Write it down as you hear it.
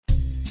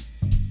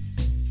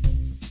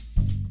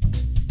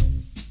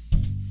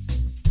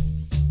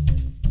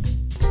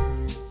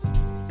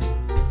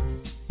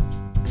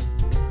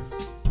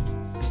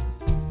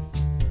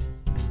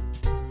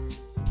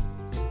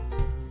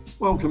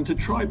Welcome to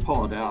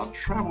Tripod, our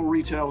travel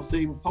retail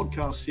themed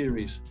podcast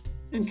series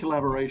in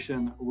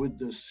collaboration with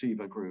the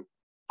SIVA Group.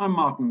 I'm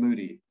Martin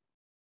Moody.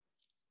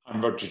 I'm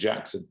Roger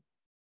Jackson.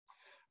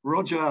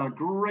 Roger,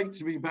 great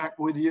to be back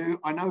with you.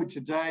 I know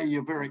today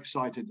you're very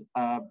excited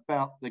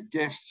about the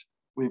guest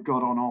we've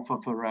got on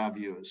offer for our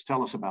viewers.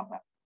 Tell us about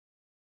that.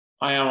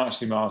 I am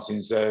actually, Martin.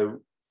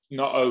 So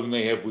not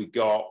only have we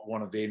got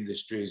one of the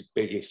industry's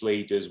biggest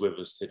leaders with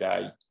us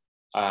today,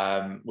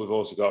 we've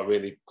also got a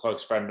really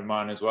close friend of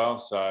mine as well.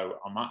 So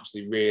I'm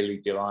actually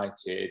really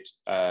delighted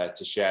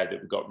to share that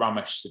we've got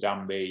Ramesh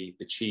Sidambi,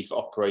 the Chief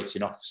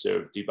Operating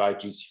Officer of Dubai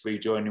Duty Free,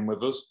 joining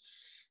with us.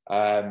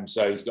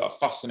 So he's got a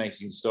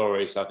fascinating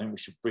story. So I think we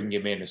should bring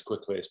him in as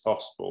quickly as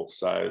possible.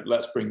 So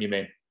let's bring him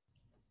in.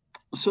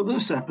 So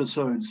this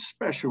episode's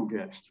special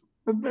guest,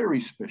 a very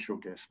special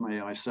guest,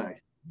 may I say,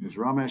 is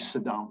Ramesh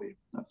Sidambi,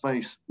 a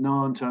face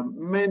known to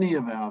many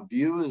of our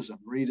viewers and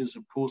readers,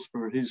 of course,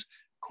 for his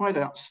quite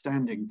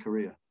outstanding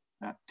career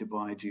at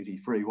Dubai Duty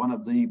Free, one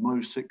of the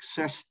most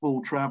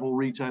successful travel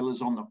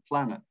retailers on the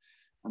planet.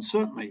 And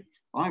certainly,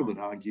 I would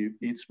argue,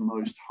 its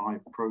most high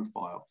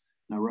profile.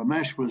 Now,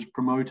 Ramesh was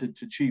promoted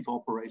to Chief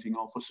Operating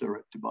Officer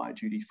at Dubai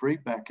Duty Free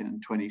back in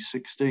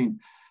 2016.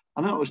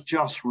 And that was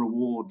just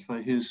reward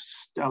for his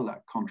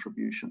stellar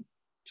contribution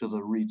to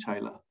the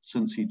retailer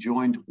since he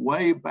joined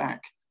way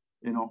back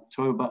in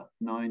October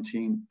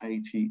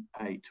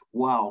 1988.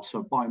 Wow.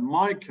 So by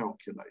my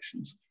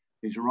calculations,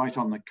 he's right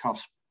on the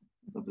cusp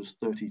of his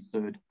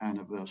 33rd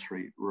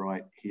anniversary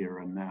right here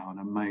and now, an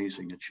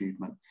amazing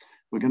achievement.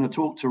 We're going to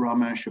talk to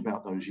Ramesh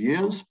about those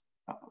years,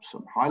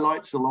 some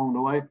highlights along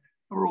the way. And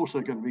we're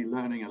also going to be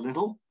learning a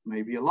little,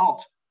 maybe a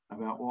lot,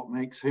 about what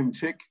makes him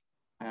tick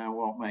and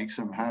what makes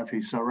him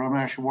happy. So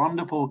Ramesh,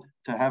 wonderful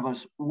to have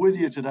us with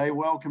you today.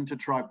 Welcome to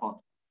Tripod.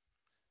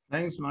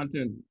 Thanks,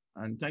 Martin.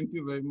 And thank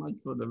you very much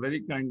for the very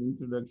kind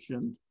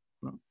introduction.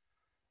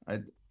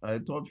 I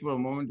thought for a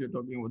moment you're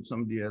talking about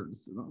somebody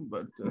else,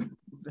 but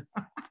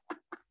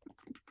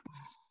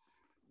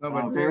no,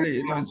 but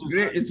really,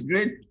 it's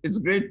great. It's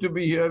great to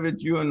be here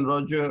with you and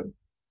Roger.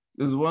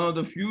 This is one of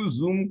the few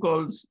Zoom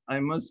calls,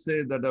 I must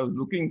say, that I was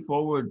looking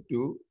forward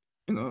to.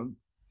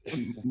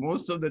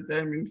 Most of the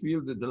time you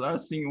feel that the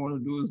last thing you want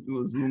to do is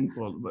do a Zoom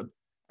call, but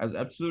I was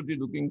absolutely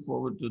looking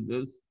forward to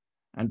this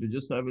and to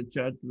just have a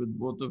chat with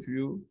both of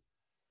you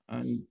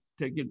and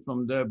take it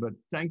from there. But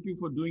thank you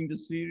for doing the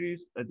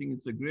series. I think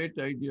it's a great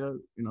idea.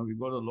 We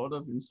got a lot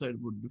of insight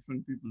with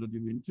different people that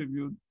you've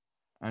interviewed,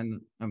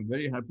 and I'm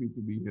very happy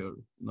to be here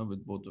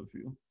with both of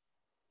you.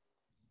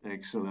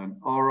 Excellent.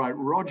 All right,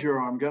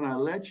 Roger, I'm going to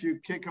let you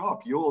kick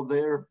off. You're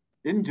there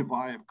in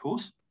Dubai, of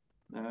course,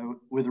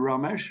 with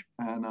Ramesh,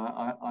 and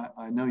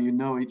I know you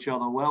know each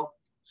other well.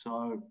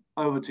 So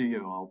over to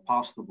you. I'll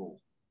pass the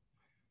ball.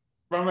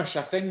 Ramesh,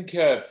 I think,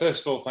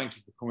 first of all, thank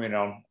you for coming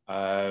on.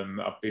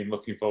 I've been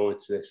looking forward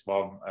to this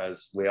one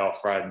as we are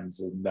friends,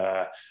 and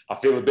I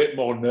feel a bit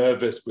more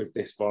nervous with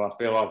this one. I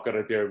feel I've got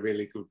to do a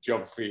really good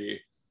job for you.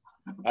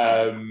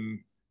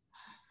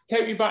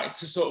 Take me back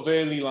to sort of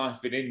early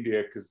life in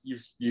India, because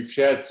you've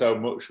shared so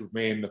much with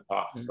me in the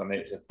past, and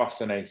it's a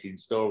fascinating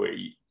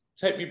story.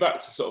 Take me back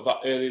to sort of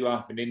that early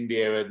life in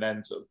India and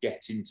then sort of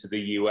getting to the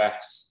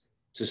US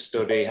to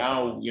study.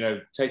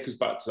 Take us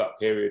back to that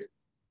period.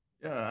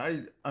 Yeah,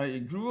 I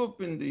grew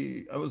up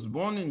I was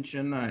born in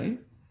Chennai,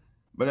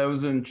 but I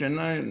was in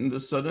Chennai in the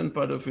southern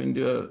part of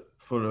India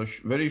for a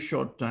very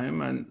short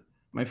time. And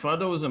my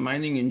father was a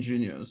mining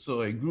engineer.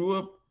 So I grew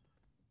up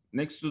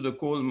next to the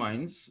coal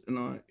mines,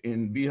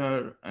 in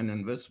Bihar and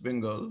in West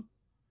Bengal,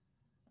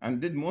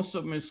 and did most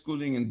of my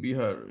schooling in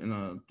Bihar in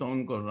a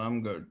town called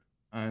Ramgarh.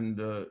 And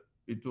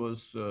it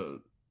was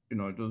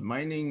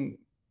mining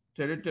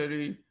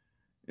territory.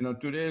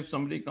 Today, if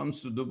somebody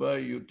comes to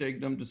Dubai, you take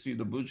them to see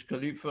the Burj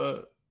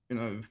Khalifa.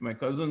 If my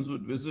cousins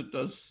would visit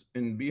us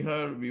in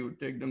Bihar, we would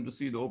take them to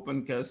see the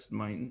open cast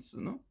mines,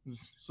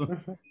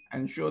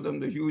 and show them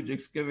the huge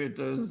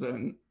excavators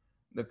and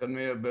the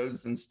conveyor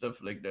belts and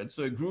stuff like that.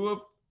 So I grew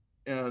up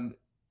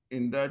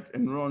in that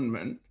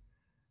environment.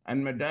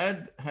 And my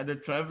dad had a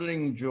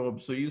traveling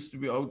job. So he used to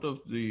be out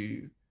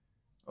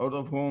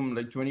of home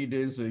like 20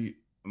 days a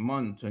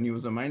month. And he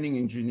was a mining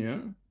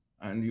engineer,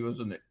 and he was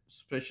a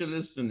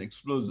specialist in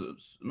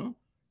explosives,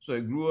 So I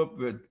grew up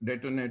with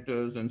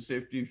detonators and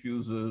safety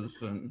fuses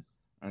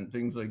and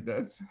things like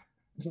that.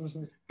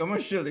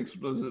 Commercial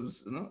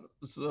explosives,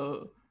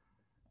 So,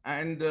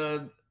 and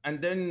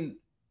then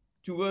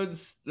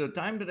towards the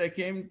time that I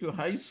came to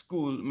high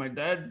school, my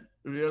dad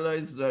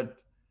realized that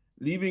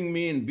leaving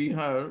me in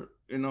Bihar,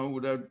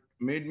 would have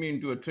made me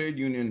into a trade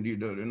union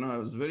leader. I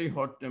was very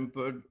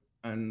hot-tempered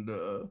and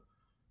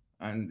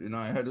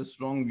I had a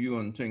strong view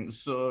on things.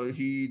 So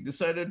he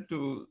decided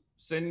to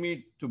send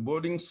me to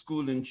boarding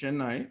school in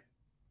Chennai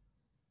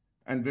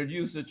and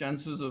reduce the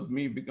chances of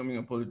me becoming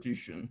a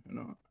politician.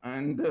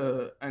 And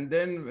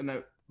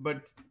then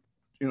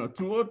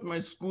throughout my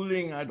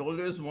schooling, I'd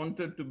always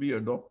wanted to be a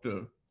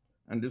doctor,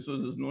 and this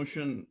was this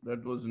notion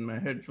that was in my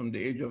head from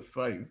the age of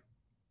 5.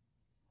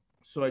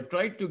 So I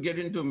tried to get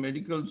into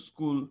medical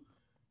school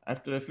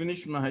after I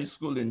finished my high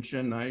school in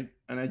Chennai,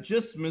 and I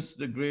just missed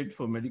the grade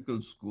for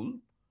medical school.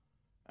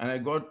 And I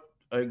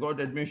got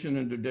admission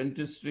into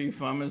dentistry,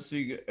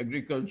 pharmacy,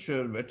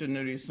 agriculture,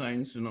 veterinary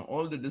science,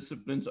 all the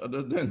disciplines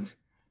other than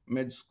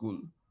med school.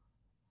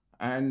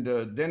 And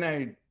then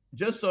I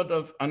just sort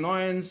of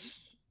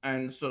annoyance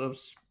and sort of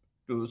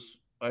to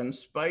and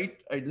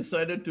spite, I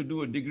decided to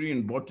do a degree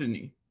in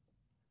botany,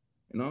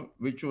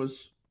 which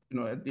was,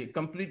 at the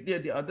completely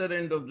at the other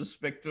end of the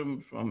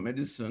spectrum from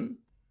medicine,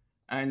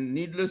 and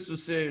needless to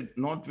say,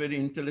 not very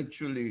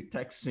intellectually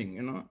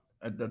taxing,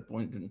 at that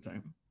point in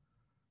time.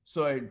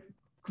 So I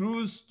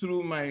cruised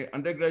through my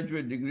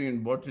undergraduate degree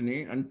in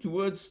botany, and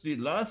towards the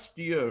last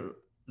year,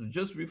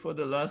 just before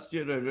the last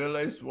year, I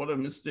realized what a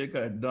mistake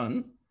I had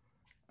done,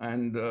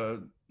 and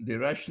the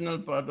rational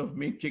part of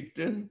me kicked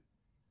in.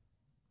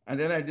 And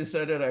then I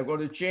decided I got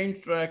to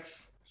change tracks.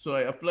 So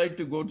I applied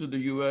to go to the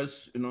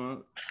US,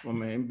 for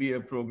my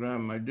MBA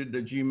program. I did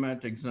the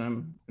GMAT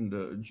exam in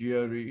the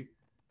GRE,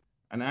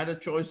 and I had a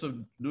choice of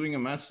doing a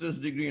master's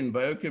degree in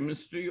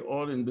biochemistry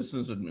or in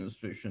business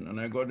administration. And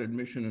I got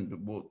admission into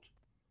both.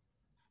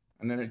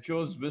 And then I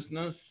chose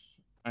business.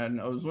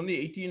 And I was only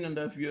 18 and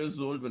a half years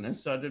old when I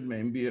started my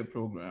MBA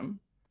program.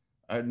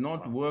 I had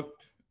not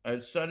worked. I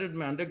started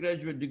my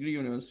undergraduate degree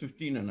when I was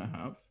 15 and a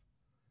half,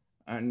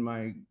 and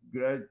my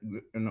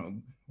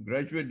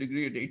graduate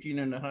degree at 18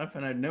 and a half.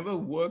 And I'd never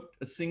worked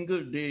a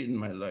single day in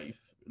my life,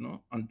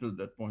 until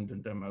that point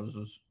in time. I was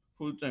a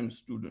full-time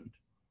student.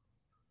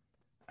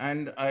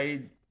 And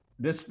I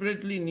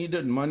desperately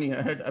needed money.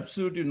 I had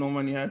absolutely no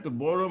money. I had to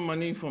borrow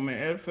money for my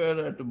airfare.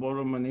 I had to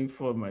borrow money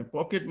for my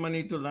pocket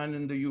money to land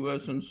in the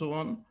US and so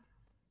on.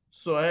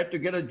 So I had to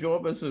get a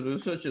job as a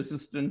research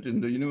assistant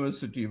in the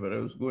university where I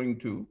was going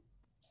to.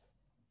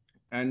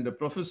 And the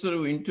professor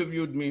who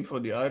interviewed me for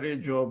the RA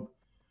job,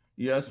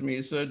 he asked me,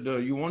 he said,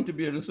 you want to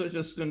be a research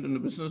assistant in the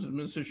business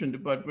administration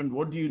department?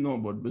 What do you know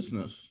about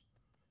business?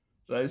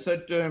 So I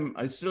said to him,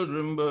 I still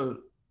remember,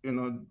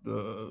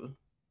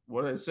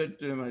 what I said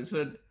to him. I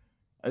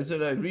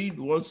said, I read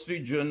Wall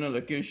Street Journal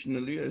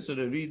occasionally. I said,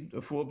 I read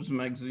Forbes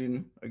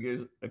magazine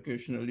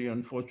occasionally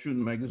and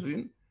Fortune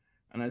magazine.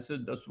 And I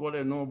said, that's what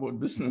I know about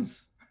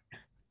business.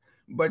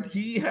 But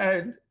he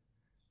had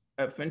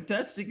a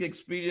fantastic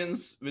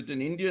experience with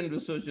an Indian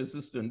research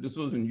assistant. This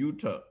was in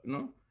Utah,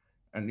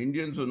 and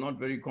Indians were not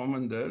very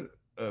common there.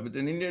 With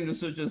an Indian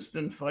research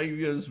assistant 5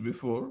 years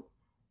before,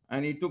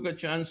 and he took a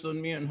chance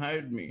on me and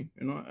hired me,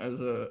 as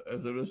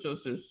a research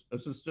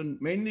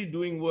assistant, mainly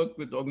doing work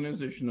with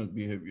organizational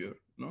behavior,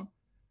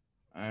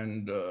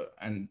 and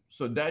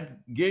so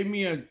that gave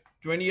me a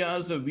 20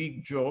 hours a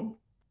week job,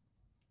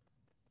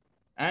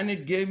 and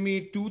it gave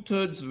me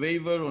 2/3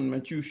 waiver on my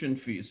tuition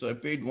fees. So I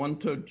paid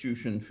 1/3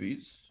 tuition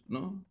fees,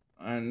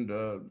 and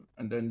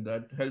then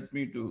that helped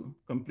me to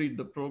complete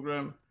the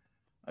program.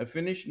 I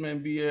finished my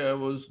MBA. I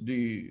was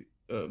the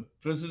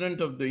president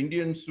of the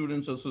Indian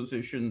Students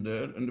Association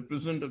there, and the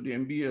president of the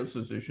MBA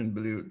Association,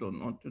 believe it or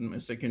not, in my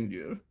second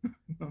year.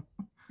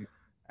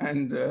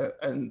 And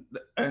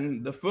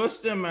the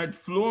first time I'd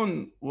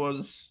flown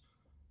was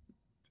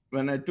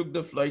when I took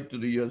the flight to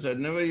the US. I'd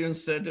never even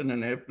sat in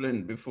an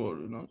airplane before,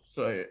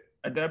 So I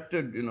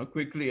adapted,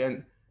 quickly.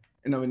 And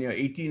when you're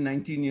 18,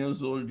 19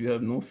 years old, you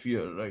have no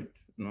fear, right?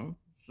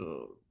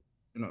 So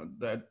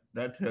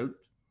that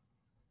helped.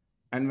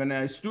 And when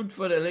I stood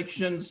for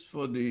elections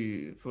for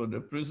the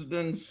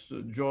president's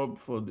job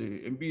for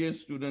the MBA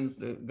students,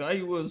 the guy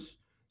who was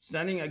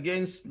standing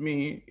against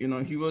me,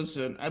 he was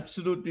an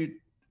absolutely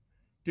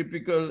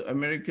typical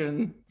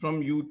American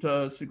from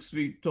Utah, 6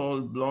 feet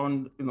tall,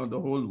 blonde, the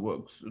whole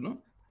works,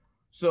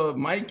 So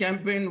my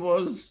campaign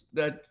was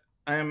that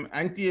I am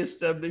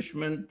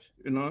anti-establishment,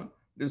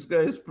 this guy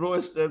is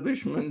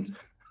pro-establishment,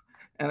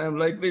 and I'm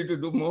likely to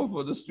do more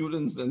for the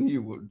students than he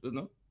would,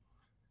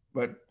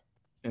 But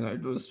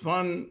it was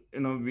fun. I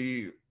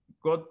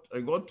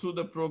got through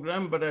the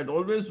program, but I'd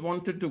always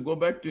wanted to go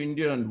back to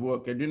India and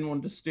work. I didn't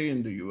want to stay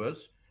in the US.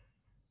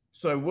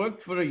 So I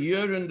worked for a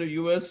year in the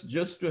US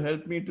just to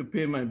help me to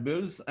pay my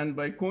bills. And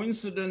by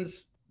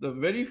coincidence, the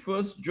very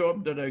first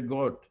job that I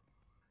got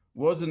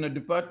was in a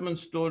department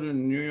store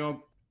in New York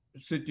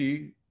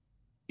City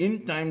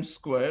in Times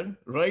Square,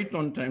 right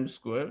on Times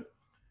Square.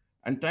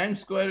 And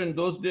Times Square in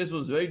those days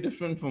was very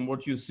different from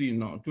what you see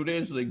now. Today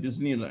it's like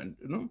Disneyland,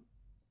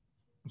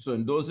 So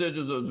in those days,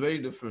 it was very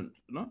different,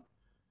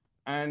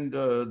 And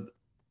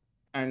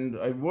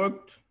I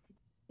worked,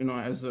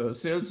 as a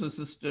sales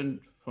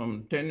assistant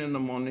from 10 in the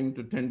morning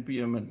to 10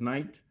 p.m. at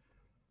night.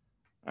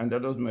 And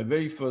that was my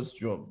very first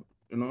job,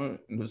 in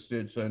the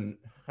States, and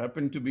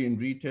happened to be in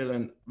retail.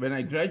 And when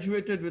I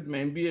graduated with my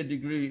MBA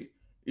degree,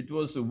 it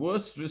was the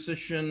worst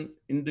recession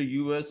in the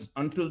US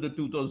until the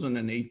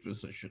 2008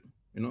 recession,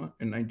 in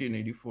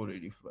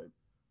 1984-85.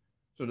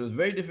 So it was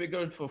very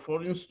difficult for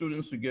foreign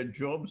students to get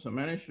jobs. I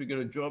managed to get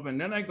a job, and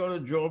then I got a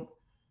job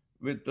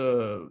with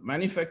a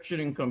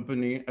manufacturing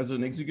company as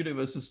an executive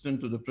assistant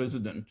to the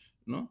president,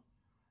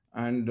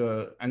 And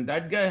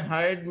that guy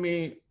hired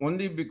me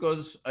only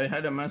because I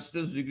had a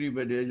master's degree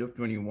by the age of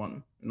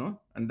 21,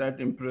 and that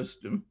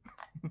impressed him.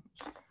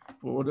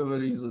 for whatever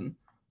reason.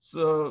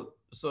 So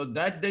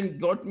that then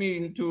got me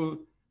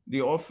into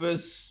the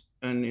office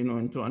and,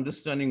 into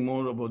understanding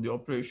more about the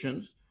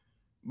operations.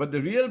 But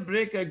the real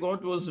break I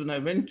got was when I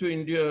went to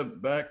India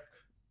back,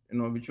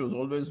 which was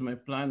always my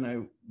plan.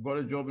 I got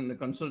a job in a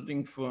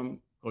consulting firm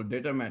called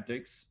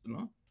Datamatics,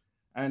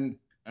 and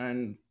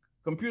and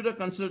computer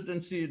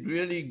consultancy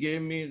really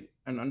gave me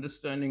an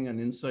understanding and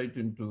insight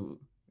into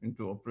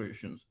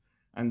operations.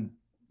 And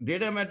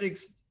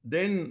Datamatics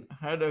then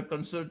had a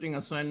consulting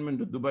assignment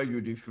to Dubai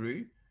Duty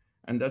Free,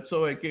 and that's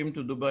how I came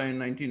to Dubai in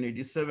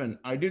 1987.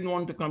 I didn't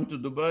want to come to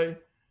Dubai.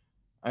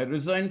 I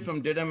resigned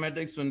from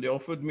Datamatics when they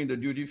offered me the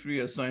duty-free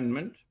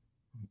assignment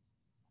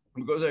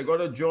because I got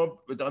a job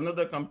with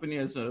another company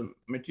as a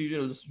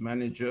materials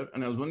manager,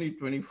 and I was only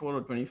 24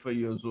 or 25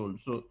 years old.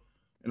 So,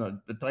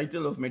 the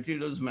title of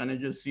materials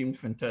manager seemed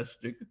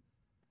fantastic.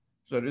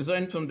 So I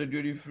resigned from the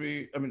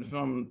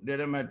from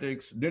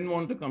Datamatics, didn't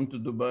want to come to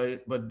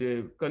Dubai, but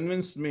they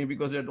convinced me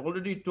because I had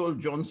already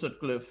told John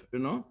Sutcliffe,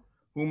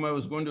 whom I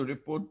was going to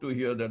report to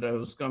here, that I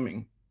was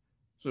coming.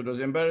 So it was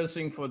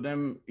embarrassing for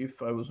them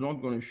if I was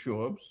not going to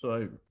show up.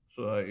 So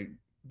I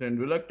then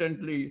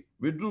reluctantly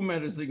withdrew my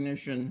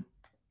resignation,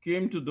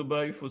 came to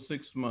Dubai for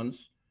 6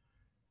 months,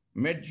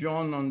 met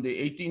John on the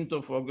 18th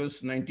of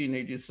August,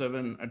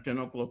 1987 at 10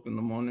 o'clock in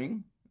the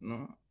morning.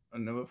 I'll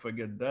never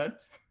forget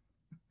that.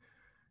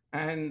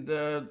 And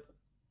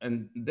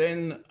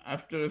then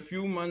after a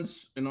few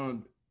months,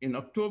 in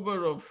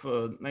October of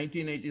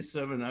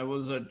 1987, I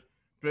was at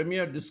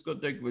Premier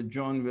Discotheque with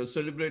John. We were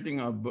celebrating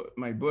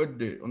my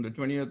birthday on the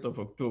 20th of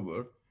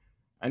October.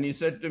 And he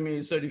said to me,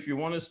 if you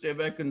want to stay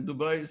back in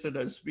Dubai, he said,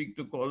 I'll speak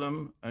to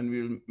Colum and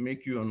we'll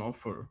make you an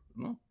offer.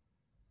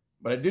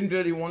 But I didn't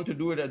really want to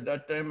do it at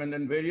that time. And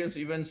then various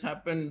events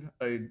happened.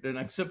 I then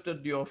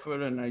accepted the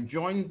offer and I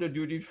joined the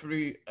duty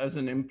free as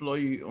an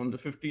employee on the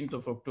 15th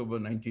of October,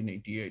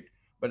 1988.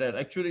 But I'd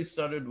actually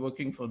started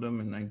working for them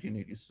in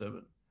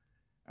 1987.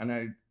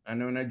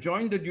 And when I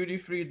joined the duty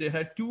free, they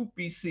had 2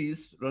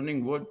 PCs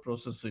running word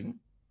processing.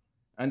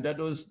 And that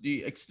was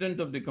the extent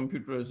of the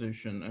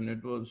computerization. And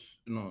it was,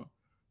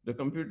 the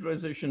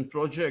computerization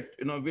project,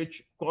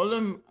 which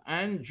Colum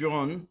and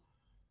John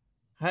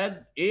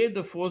had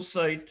the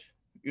foresight,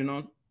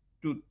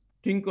 to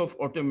think of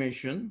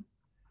automation,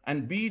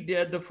 and B, they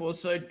had the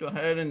foresight to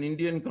hire an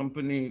Indian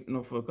company,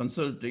 for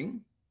consulting,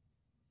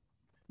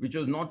 which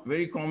was not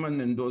very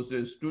common in those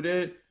days.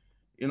 Today,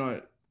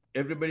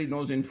 everybody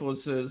knows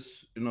Infosys,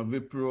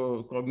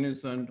 Wipro,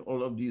 Cognizant,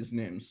 all of these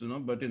names,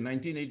 but in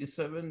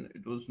 1987,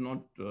 it was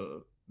not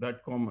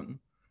that common.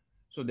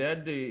 So they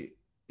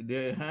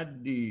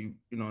had the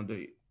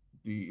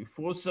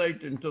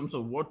foresight in terms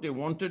of what they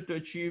wanted to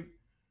achieve.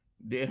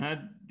 They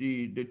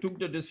took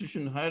the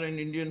decision to hire an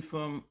Indian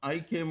firm. I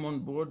came on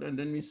board and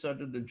then we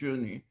started the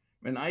journey.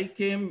 When I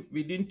came,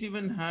 we didn't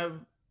even have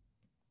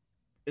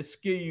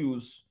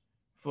SKUs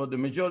for the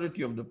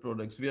majority of the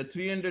products. We had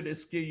 300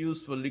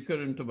 SKUs for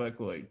liquor and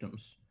tobacco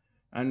items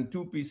and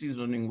 2 PCs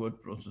running word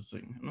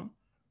processing.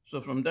 So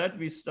from that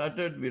we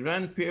started, we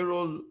ran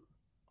payroll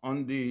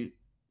on the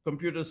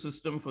computer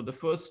system for the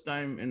first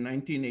time in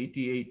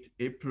 1988,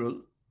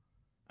 April,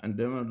 and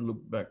then I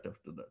looked back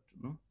after that.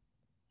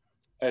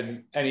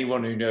 And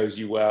anyone who knows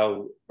you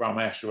well,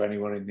 Ramesh, or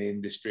anyone in the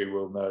industry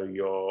will know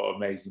your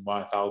amazing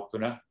wife,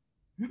 Alpana.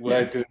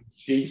 Where does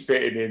she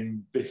fit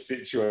in this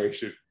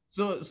situation?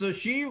 So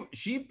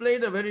she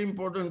played a very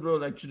important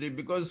role, actually,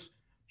 because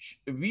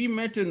we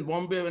met in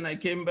Bombay when I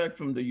came back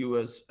from the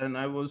US, and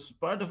I was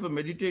part of a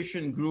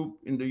meditation group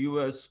in the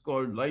US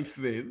called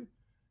LifeWave.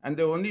 And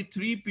there were only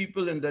 3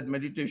 people in that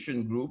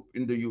meditation group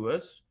in the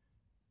US.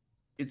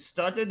 It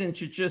started in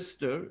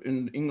Chichester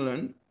in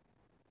England,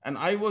 and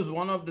I was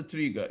one of the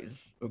 3 guys,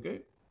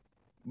 okay?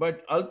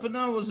 But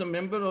Alpana was a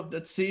member of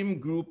that same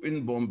group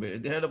in Bombay.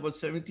 They had about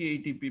 70,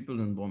 80 people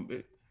in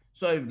Bombay.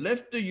 So I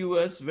left the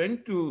US,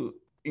 went to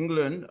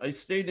England. I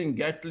stayed in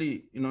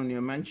Gatley,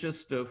 near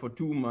Manchester for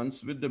 2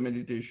 months with the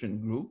meditation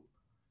group.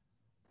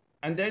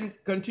 And then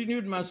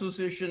continued my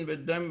association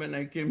with them when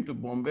I came to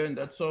Bombay, and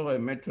that's how I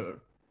met her.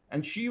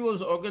 And she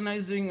was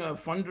organizing a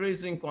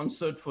fundraising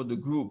concert for the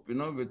group,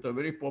 with a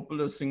very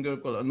popular singer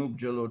called Anup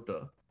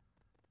Jalota.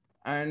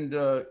 And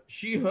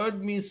she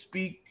heard me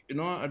speak,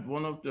 at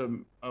one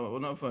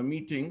of our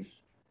meetings,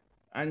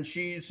 and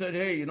she said,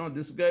 "Hey,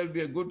 this guy will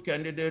be a good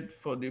candidate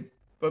for the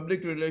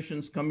public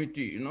relations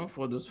committee,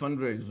 for this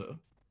fundraiser."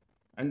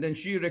 And then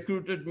she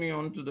recruited me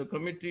onto the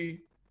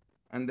committee,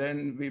 and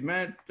then we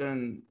met,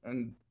 and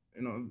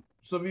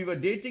so we were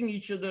dating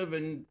each other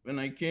when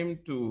I came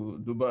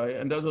to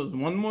Dubai, and that was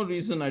one more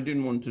reason I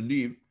didn't want to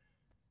leave.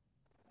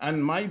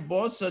 And my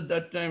boss at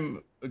that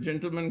time, a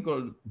gentleman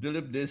called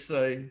Dilip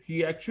Desai,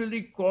 he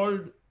actually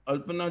called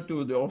Alpana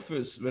to the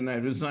office when I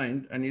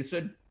resigned, and he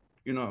said,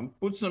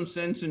 put some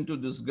sense into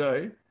this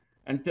guy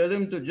and tell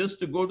him to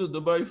go to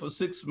Dubai for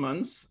 6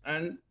 months,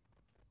 and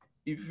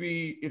if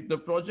the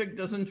project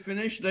doesn't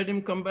finish, let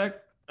him come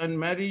back and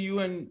marry you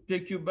and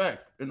take you back,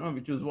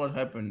 which is what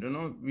happened.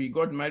 We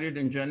got married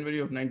in January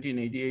of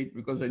 1988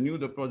 because I knew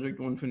the project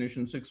won't finish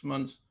in 6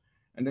 months.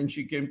 And then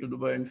she came to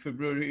Dubai in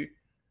February.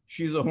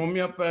 She's a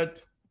homeopath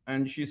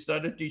and she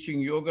started teaching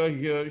yoga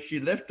here. She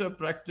left her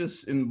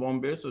practice in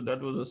Bombay, so that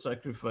was a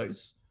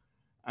sacrifice.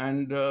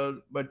 And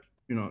but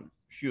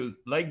she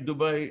liked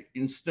Dubai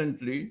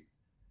instantly.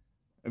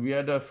 We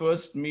had our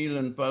first meal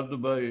in Park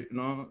Dubai,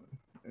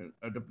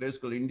 at a place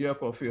called India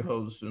Coffee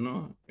House,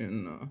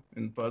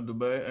 in Park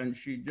Dubai, and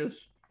she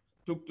just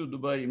took to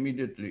Dubai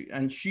immediately.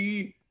 And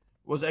she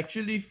was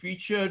actually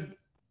featured.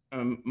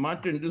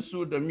 Martin, this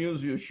would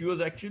amuse you. She was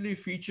actually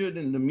featured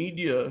in the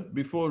media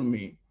before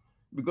me,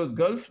 because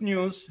Gulf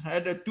News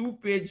had a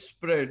 2-page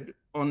spread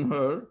on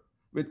her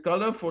with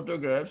color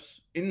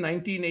photographs in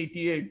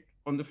 1988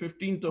 on the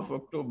 15th of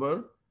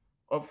October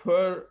of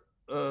her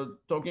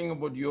talking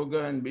about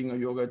yoga and being a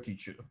yoga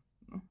teacher.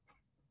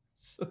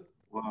 So,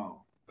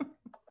 wow.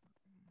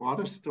 What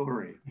a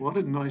story. What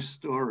a nice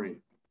story.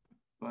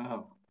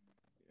 Wow.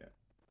 Yeah.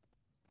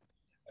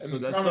 So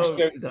that's how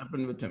it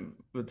happened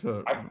with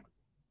her.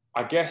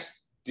 I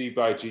guess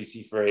Dubai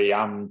GT3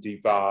 and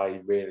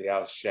Dubai really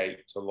has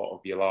shaped a lot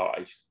of your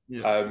life.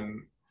 Yes.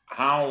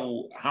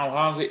 How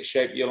has it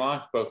shaped your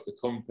life, both the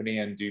company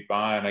and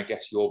Dubai, and I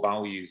guess your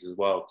values as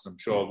well? Because I'm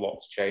sure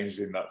lots changed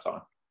in that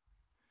time.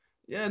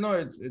 Yeah, no,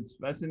 it's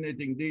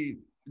fascinating.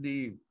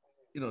 The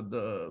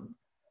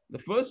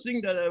first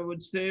thing that I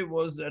would say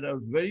was that I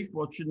was very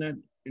fortunate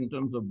in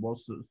terms of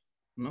bosses.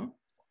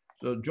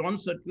 So John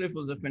Sutcliffe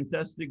was a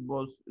fantastic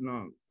boss.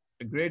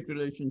 A great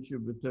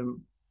relationship with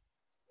him.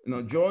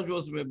 George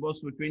was my boss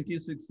for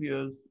 26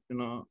 years.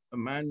 A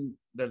man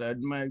that I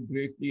admired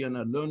greatly, and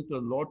I learned a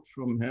lot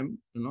from him.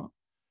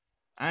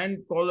 And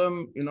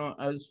Colum,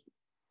 as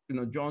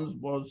John's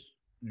boss,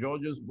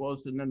 George's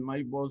boss, and then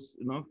my boss,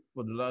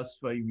 for the last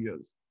 5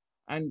 years.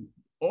 And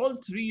all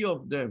three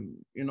of them,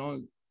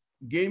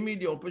 gave me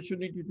the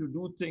opportunity to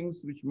do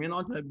things which may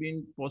not have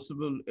been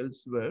possible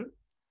elsewhere,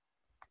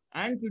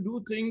 and to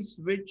do things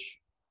which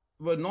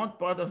were not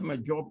part of my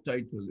job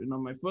title.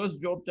 My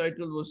first job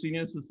title was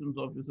Senior Systems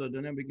Officer,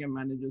 then I became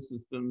Manager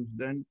Systems,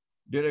 then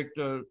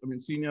Director,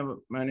 Senior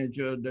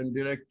Manager, then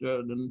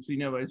Director, then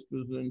Senior Vice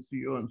President,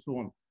 CEO, and so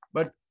on.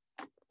 But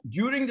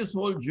during this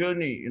whole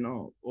journey,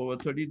 over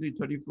 33,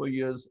 34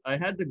 years, I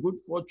had the good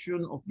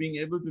fortune of being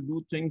able to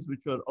do things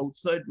which were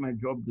outside my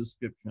job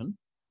description,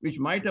 which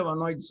might have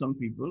annoyed some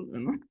people,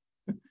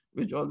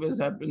 which always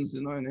happens,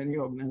 in any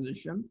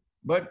organization.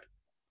 But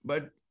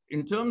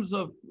in terms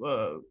of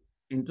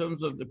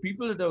the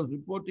people that I was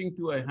reporting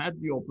to, I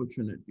had the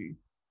opportunity,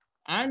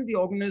 and the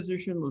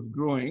organization was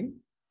growing.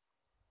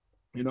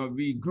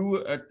 We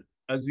grew at,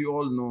 as you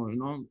all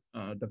know,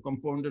 the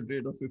compounded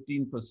rate of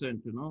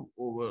 15%,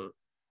 over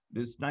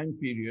this time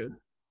period.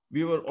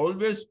 We were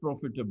always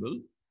profitable,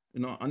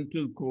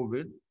 until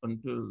COVID,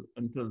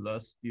 until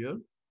last year.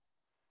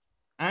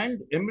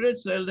 And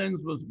Emirates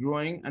Airlines was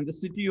growing, and the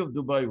city of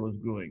Dubai was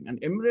growing. And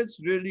Emirates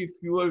really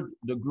fueled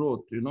the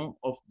growth,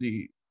 of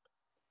the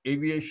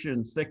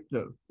aviation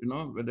sector,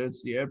 whether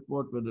it's the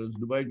airport, whether it's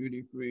Dubai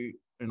Duty Free,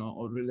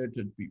 or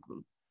related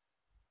people.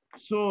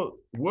 So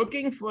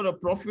working for a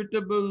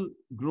profitable,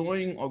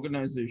 growing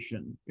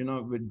organization,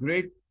 with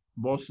great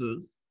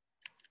bosses,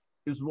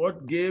 is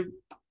what gave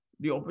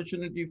the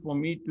opportunity for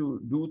me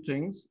to do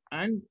things.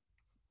 And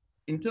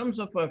in terms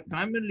of our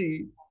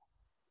family,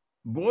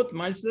 both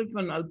myself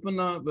and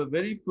Alpana were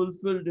very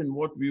fulfilled in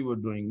what we were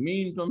doing.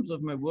 Me in terms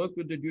of my work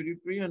with the duty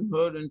free, and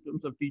her in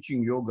terms of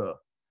teaching yoga.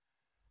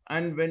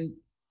 And when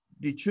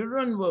the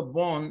children were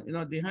born,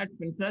 they had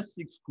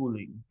fantastic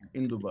schooling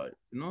in Dubai,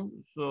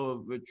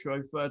 so with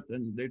Shoifat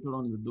and later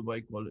on with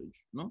Dubai College,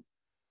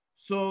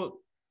 So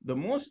the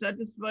most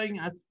satisfying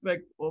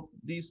aspect of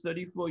these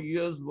 34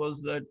 years was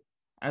that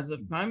as a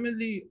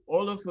family,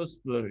 all of us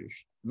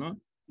flourished,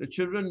 The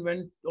children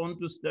went on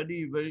to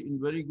study in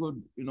very good,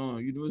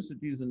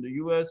 universities in the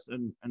US,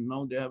 and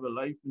now they have a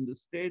life in the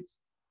States.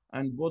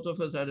 And both of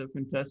us had a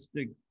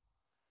fantastic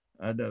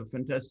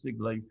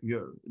life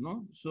here,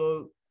 So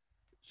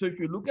if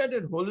you look at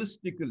it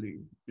holistically,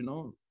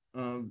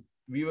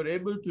 we were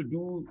able to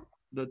do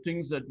the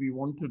things that we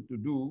wanted to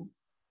do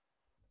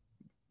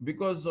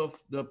because of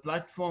the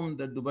platform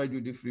that Dubai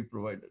Duty Free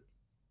provided.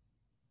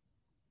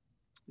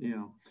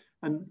 Yeah,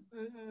 and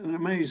an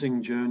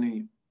amazing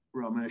journey,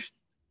 Ramesh.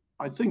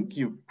 I think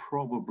you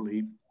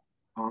probably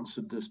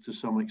answered this to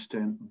some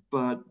extent,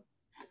 but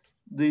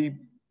the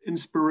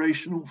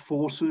inspirational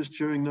forces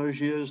during those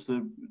years,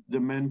 the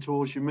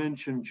mentors, you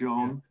mentioned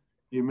John,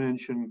 you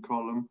mentioned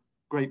Colum,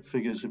 great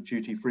figures of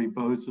duty free,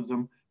 both of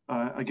them.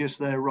 I guess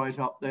they're right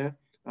up there.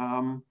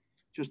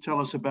 Just tell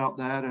us about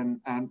that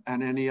and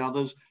any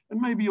others, and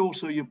maybe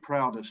also your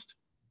proudest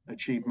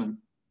achievement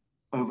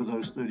over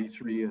those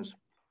 33 years.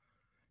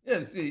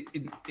 Yes,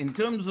 in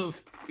terms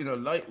of,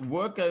 like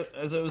work,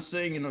 as I was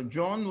saying,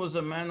 John was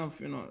a man of,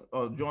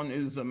 or John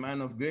is a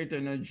man of great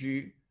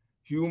energy,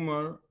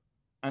 humor,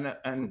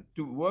 and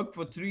to work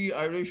for three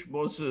Irish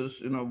bosses,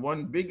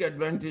 one big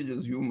advantage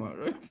is humor,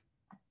 right?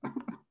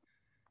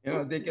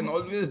 They can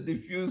always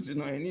diffuse,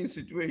 any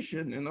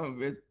situation,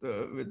 with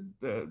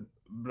the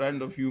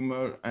brand of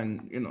humor,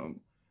 and,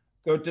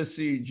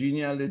 courtesy,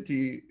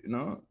 geniality,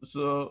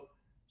 So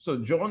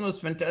John was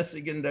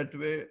fantastic in that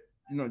way.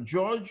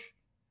 George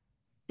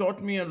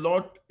taught me a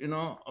lot,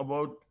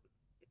 about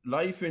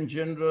life in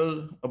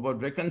general,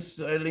 about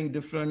reconciling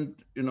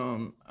different,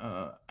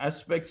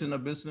 aspects in a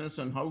business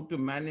and how to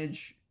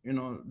manage,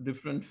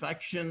 different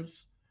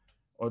factions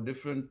or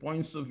different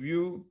points of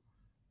view,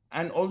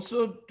 and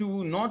also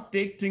to not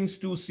take things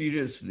too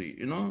seriously,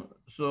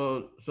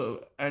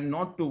 and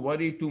not to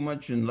worry too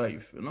much in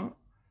life,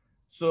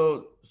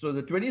 So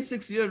the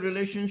 26-year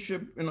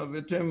relationship,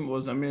 with him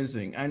was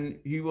amazing, and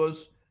he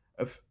was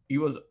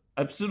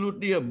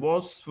absolutely a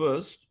boss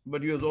first,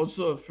 but he was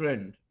also a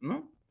friend,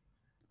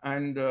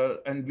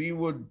 and we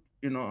would,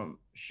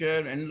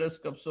 share endless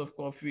cups of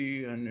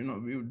coffee, and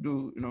we would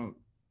do,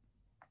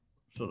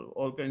 sort of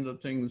all kinds of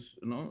things,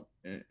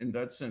 in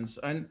that sense.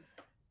 And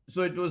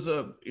so it was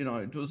a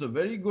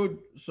very good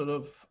sort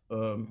of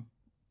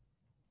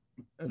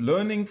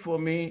learning for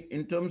me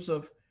in terms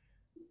of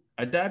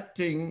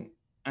adapting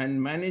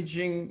and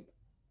managing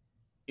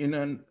in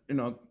an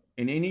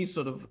in any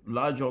sort of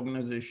large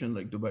organization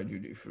like Dubai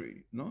Duty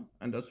Free,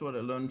 and that's what I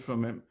learned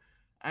from him.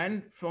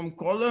 And from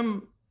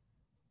Colum,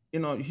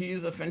 he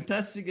is a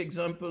fantastic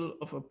example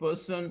of a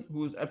person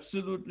who is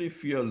absolutely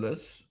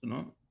fearless.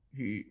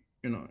 He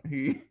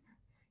he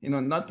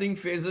nothing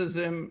phases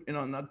him.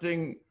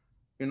 Nothing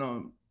you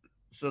know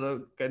sort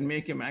of can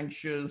make him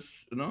anxious.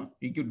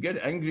 He could get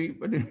angry,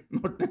 but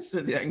not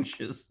necessarily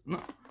anxious.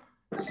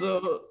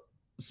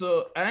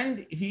 So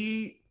and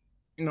he,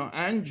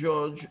 and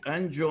George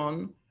and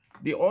John,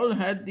 they all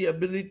had the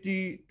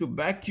ability to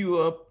back you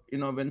up,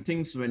 when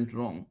things went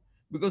wrong.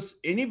 Because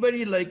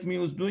anybody like me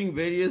who's doing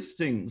various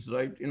things,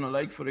 right?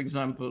 Like for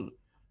example,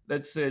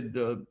 let's say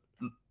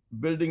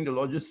building the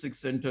logistics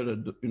center at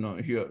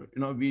here.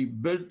 We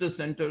built the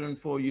center in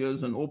 4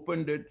 years and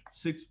opened it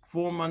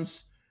 4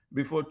 months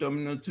before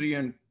Terminal 3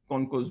 and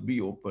Concourse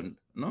B opened.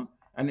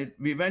 And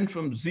we went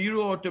from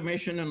zero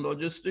automation in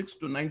logistics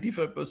to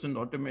 95%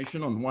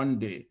 automation on one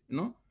day,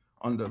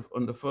 on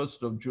the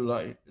 1st of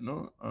July,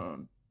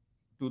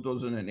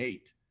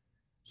 2008.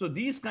 So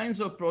these kinds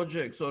of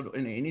projects, or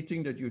in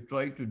anything that you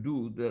try to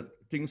do, that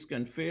things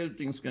can fail,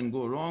 things can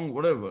go wrong,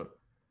 whatever.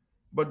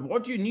 But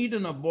what you need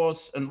in a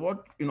boss, and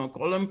what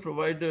Colum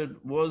provided,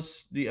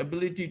 was the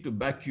ability to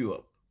back you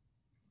up,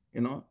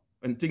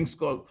 when things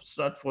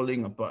start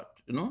falling apart,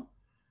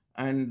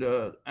 and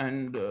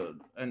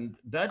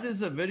that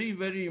is a very,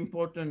 very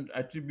important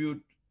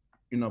attribute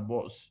in a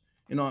boss.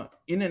 In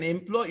an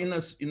employee,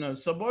 in a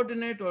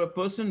subordinate or a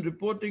person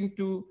reporting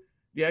to,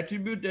 the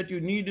attribute that you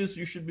need is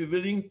you should be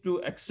willing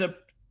to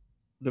accept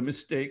the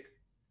mistake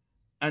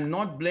and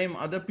not blame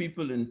other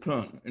people in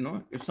turn.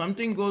 If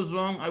something goes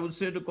wrong, I would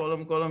say to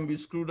Colum, we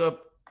screwed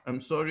up. I'm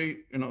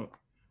sorry,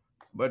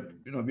 but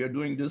we are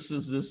doing this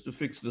to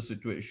fix the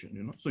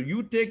situation. So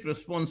you take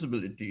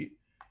responsibility,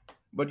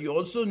 but you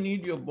also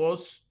need your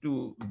boss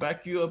to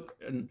back you up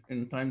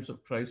in times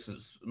of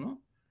crisis.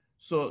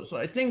 So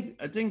I think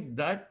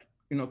that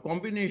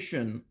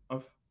combination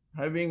of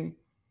having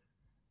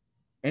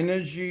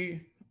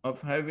energy, of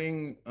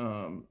having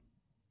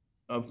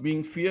of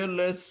being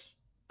fearless,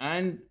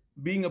 and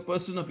being a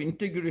person of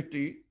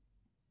integrity,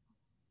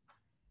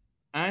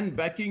 and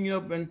backing you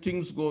up when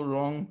things go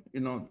wrong,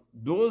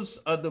 those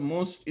are the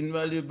most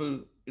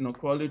invaluable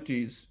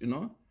qualities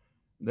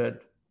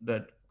that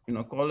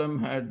Colum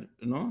had,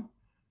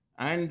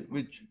 and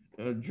which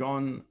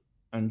John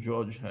and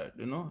George had,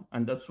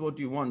 and that's what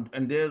you want.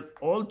 And they're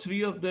all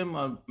three of them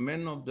are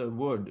men of their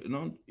word.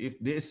 If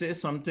they say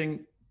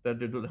something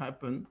that it will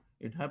happen,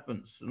 it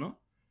happens.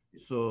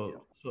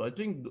 So I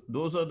think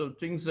those are the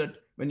things that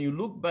when you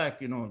look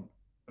back, I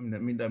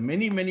mean, there are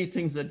many, many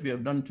things that we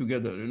have done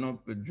together,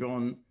 with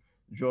John,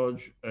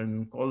 George,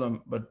 and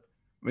Colum. But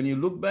when you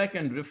look back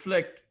and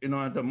reflect,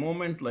 at a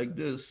moment like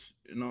this,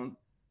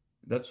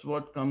 that's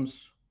what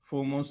comes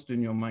foremost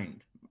in your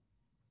mind.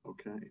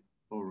 Okay,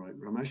 all right,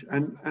 Ramesh.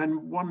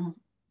 And one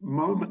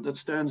moment that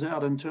stands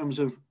out in terms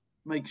of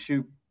makes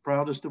you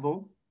proudest of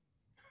all?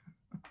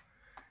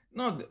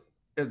 No,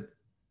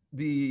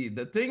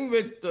 the thing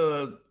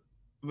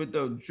with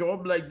a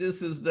job like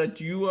this is that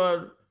you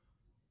are,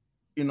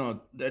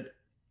 that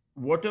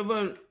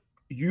whatever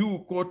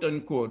you quote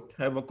unquote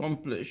have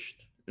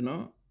accomplished,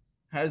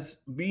 has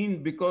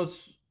been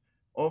because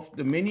of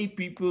the many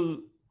people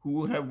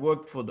who have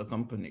worked for the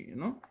company,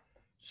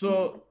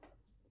 So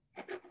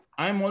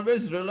I'm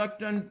always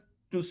reluctant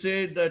to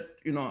say that,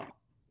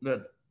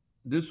 that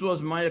this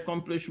was my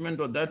accomplishment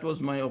or that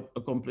was my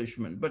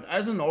accomplishment. But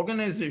as an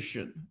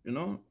organization,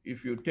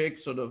 if you take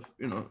sort of,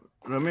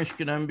 Ramesh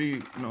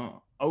Kinambi,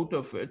 out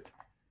of it,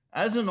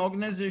 as an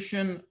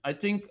organization, I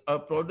think our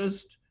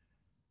proudest,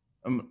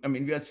 I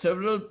mean, we had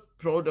several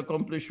proud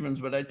accomplishments,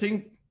 but I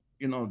think,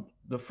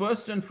 the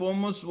first and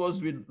foremost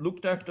was we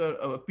looked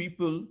after our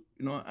people,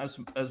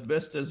 as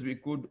best as we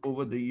could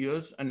over the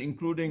years, and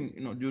including,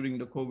 during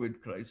the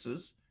COVID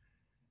crisis.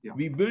 Yeah.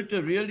 We built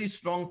a really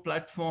strong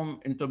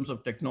platform in terms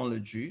of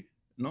technology,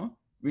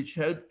 which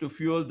helped to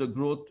fuel the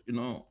growth,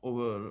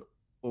 over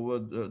over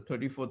the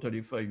 34,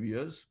 35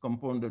 years,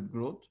 compounded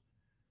growth.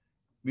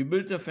 We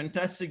built a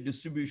fantastic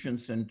distribution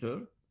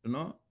center,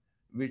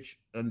 which,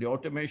 and the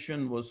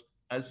automation was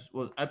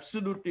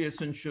absolutely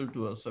essential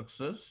to our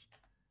success.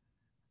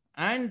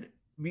 And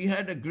we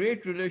had a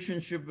great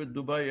relationship with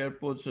Dubai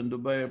Airports and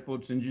Dubai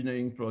Airports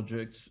engineering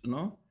projects,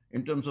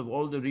 in terms of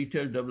all the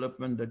retail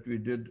development that we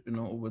did,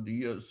 over the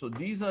years. So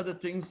these are the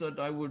things that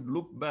I would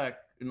look back,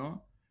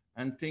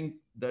 and think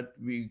that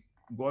we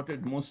got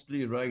it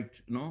mostly right,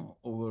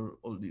 over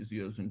all these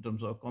years in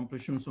terms of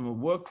accomplishments from a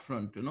work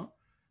front,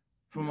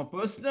 From a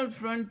personal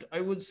front,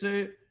 I would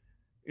say,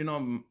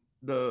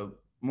 the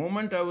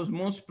moment I was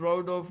most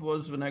proud of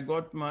was when I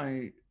got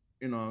my,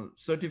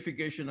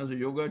 certification as a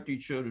yoga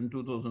teacher in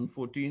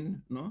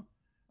 2014,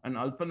 and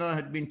Alpana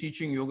had been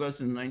teaching yoga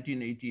since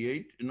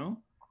 1988,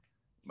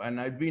 and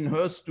I'd been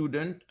her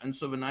student. And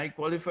so when I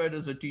qualified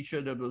as a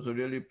teacher, that was a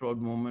really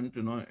proud moment,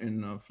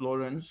 in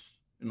Florence,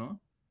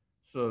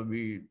 So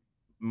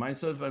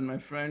myself and my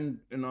friend,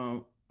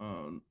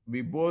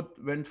 we both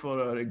went for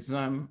our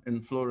exam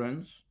in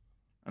Florence.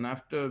 And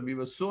we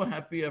were so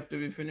happy after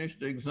we finished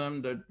the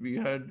exam that we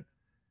had,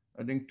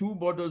 I think, 2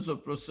 bottles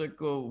of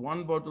Prosecco,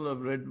 1 bottle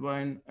of red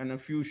wine, and a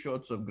few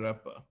shots of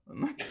grappa.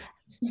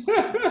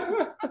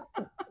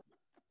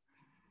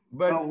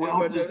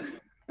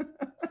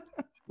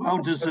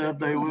 Well deserved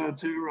they were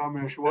too,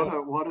 Ramesh.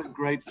 What a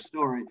great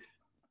story.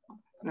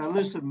 Now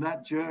listen,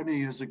 that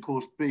journey has of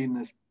course been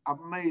this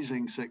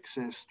amazing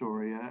success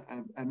story,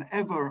 an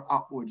ever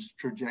upwards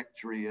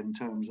trajectory in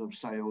terms of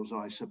sales,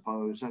 I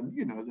suppose. And,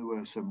 there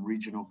were some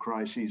regional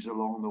crises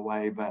along the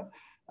way, but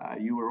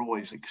you were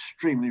always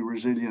extremely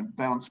resilient,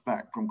 bounced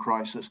back from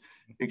crisis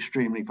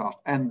extremely fast.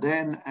 And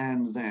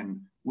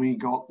then we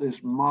got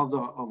this mother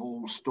of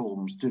all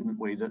storms, didn't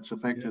we? That's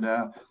affected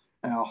our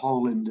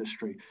whole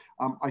industry.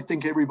 I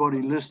think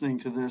everybody listening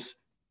to this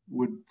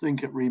would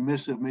think it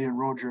remiss of me and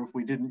Roger if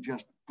we didn't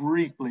just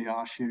briefly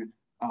ask you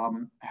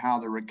how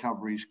the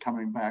recovery is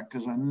coming back,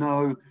 because I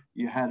know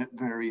you had it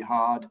very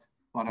hard,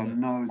 but I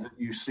know that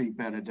you see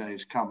better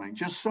days coming.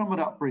 Just sum it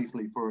up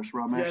briefly for us,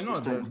 Ramesh. Yeah, no,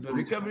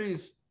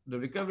 the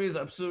recovery is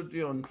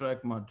absolutely on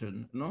track,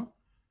 Martin.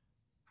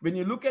 When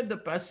you look at the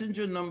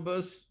passenger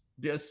numbers,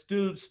 they are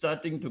still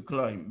starting to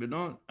climb,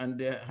 and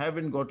they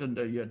haven't gotten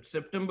there yet.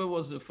 September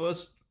was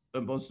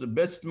the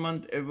best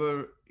month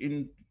ever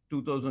in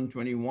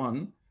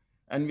 2021.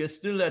 And we are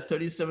still at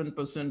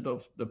 37%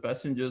 of the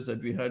passengers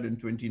that we had in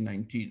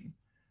 2019.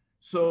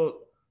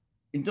 So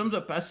in terms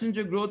of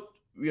passenger growth,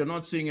 we are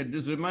not seeing it.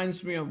 This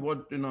reminds me of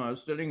what, I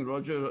was telling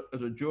Roger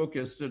as a joke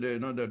yesterday,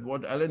 that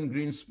what Alan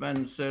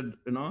Greenspan said,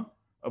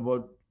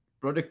 about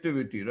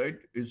productivity, right?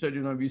 He said,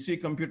 we see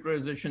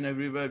computerization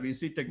everywhere, we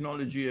see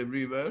technology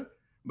everywhere,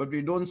 but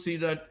we don't see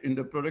that in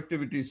the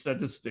productivity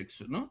statistics,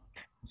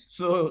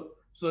 So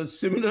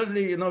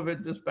similarly,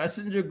 with this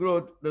passenger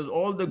growth, there's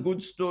all the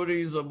good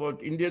stories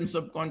about Indian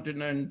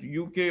subcontinent,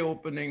 UK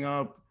opening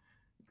up,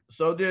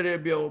 Saudi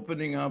Arabia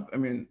opening up. I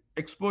mean,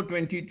 Expo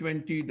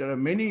 2020, there are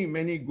many,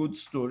 many good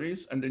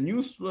stories, and the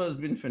news flow has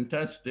been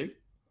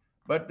fantastic,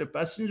 but the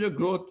passenger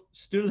growth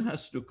still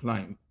has to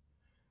climb.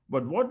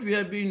 But what we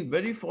have been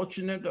very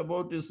fortunate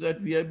about is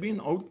that we have been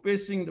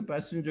outpacing the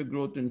passenger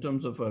growth in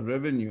terms of our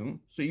revenue.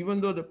 So even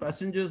though the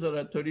passengers are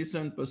at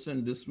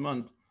 37% this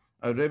month,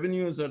 our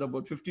revenue is at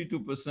about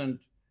 52%,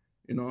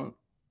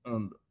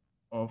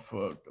 of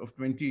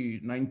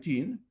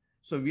 2019.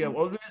 So we have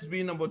always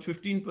been about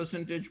 15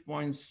 percentage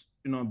points,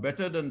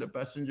 better than the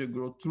passenger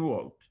growth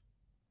throughout.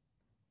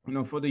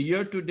 For the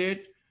year to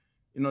date,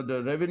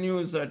 the revenue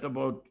is at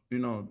about,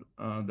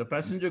 the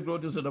passenger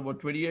growth is at about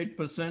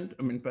 28%.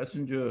 I mean,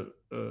 passenger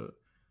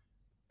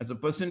as a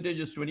percentage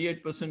is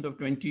 28% of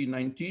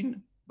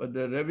 2019, but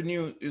the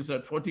revenue is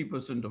at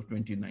 40% of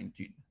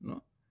 2019.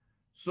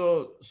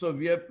 So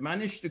we have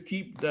managed to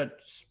keep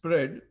that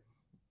spread,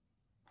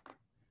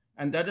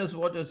 and that is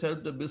what has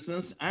helped the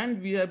business.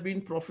 And we have been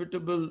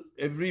profitable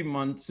every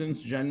month since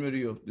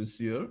January of this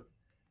year.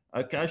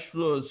 Our cash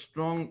flow is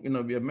strong.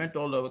 We have met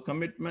all our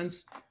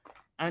commitments.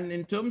 And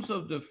in terms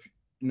of the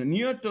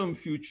near-term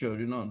future,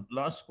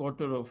 last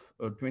quarter of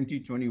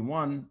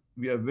 2021,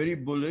 we are very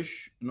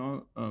bullish,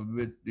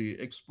 with the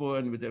Expo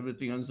and with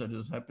everything else that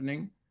is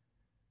happening.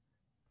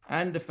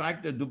 And the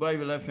fact that Dubai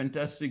will have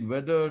fantastic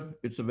weather,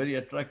 it's a very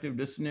attractive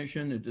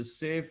destination, it is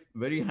safe,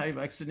 very high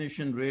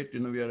vaccination rate,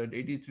 we are at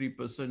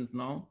 83%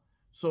 now.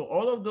 So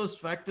all of those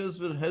factors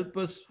will help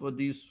us for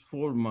these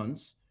 4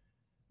 months.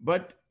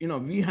 But,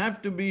 we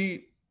have to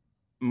be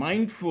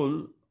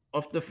mindful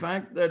of the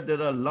fact that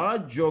there are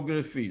large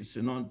geographies,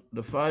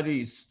 the Far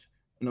East,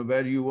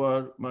 where you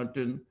are,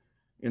 Martin,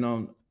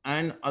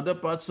 and other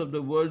parts of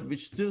the world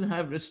which still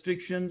have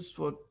restrictions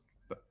for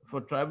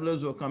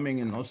travelers who are coming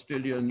in,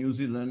 Australia, New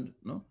Zealand.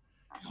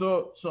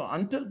 So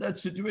until that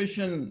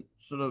situation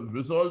sort of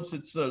resolves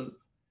itself,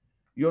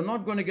 you're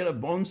not going to get a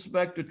bounce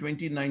back to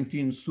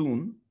 2019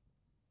 soon.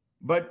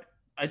 But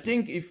I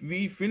think if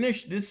we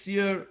finish this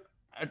year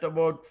at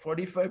about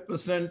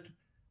 45%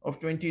 of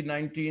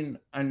 2019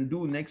 and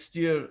do next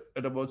year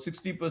at about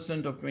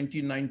 60% of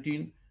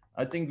 2019,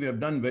 I think we have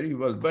done very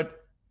well.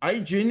 But I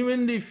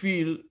genuinely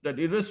feel that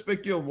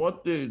irrespective of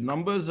what the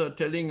numbers are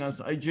telling us,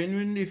 I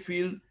genuinely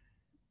feel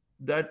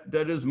that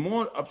there is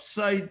more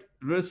upside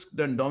risk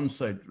than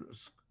downside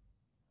risk.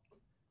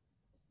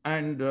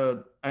 And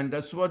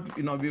that's what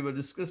we were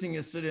discussing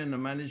yesterday in the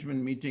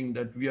management meeting,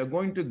 that we are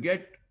going to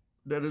get,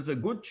 there is a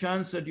good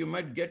chance that you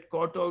might get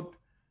caught out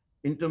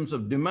in terms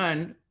of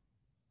demand,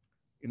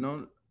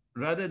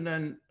 rather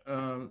than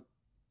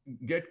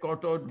get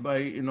caught out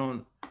by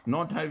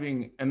not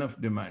having enough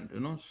demand.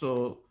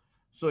 So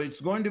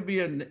it's going to be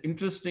an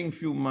interesting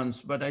few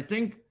months. But I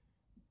think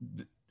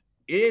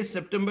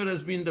September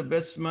has been the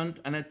best month,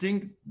 and I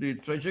think the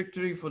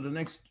trajectory for the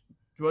next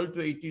 12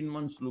 to 18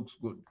 months looks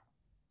good.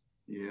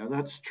 Yeah,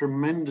 that's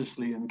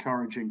tremendously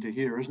encouraging to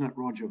hear, isn't it,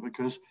 Roger?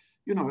 Because,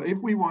 if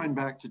we wind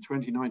back to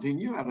 2019,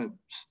 you had a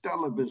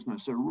stellar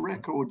business, a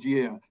record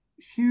year,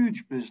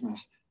 huge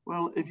business.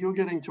 Well, if you're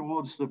getting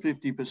towards the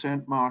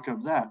 50% mark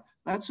of that,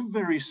 that's a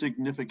very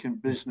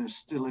significant business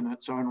still in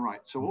its own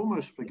right. So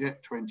almost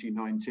forget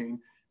 2019.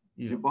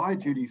 Yeah. Dubai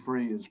Duty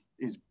Free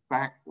is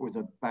back with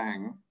a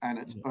bang, and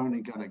it's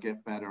only going to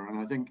get better. And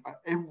I think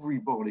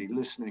everybody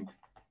listening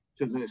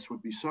to this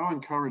would be so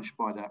encouraged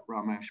by that,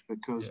 Ramesh,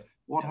 because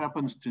what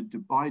happens to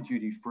Dubai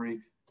Duty Free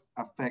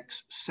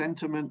affects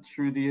sentiment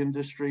through the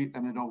industry,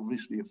 and it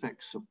obviously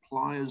affects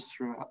suppliers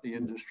throughout the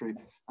industry.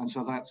 And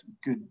so that's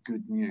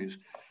good news.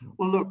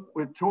 Well, look,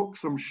 we've talked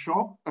some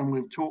shop and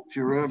we've talked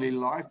your early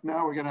life.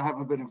 Now we're going to have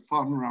a bit of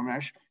fun,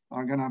 Ramesh.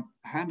 I'm going to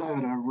hand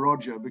over to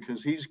Roger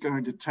because he's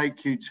going to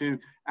take you to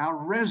our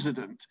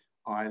resident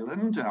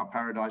island, our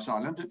paradise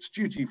island. It's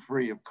duty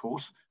free, of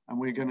course, and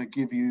we're going to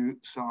give you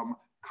some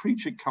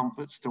creature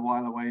comforts to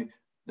while away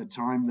the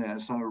time there.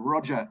 So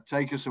Roger,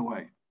 take us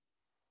away.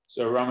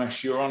 So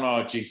Ramesh, you're on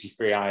our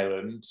duty-free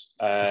island.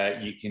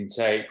 You can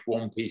take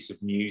one piece of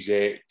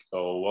music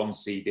or one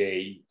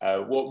CD.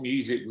 What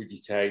music would you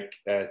take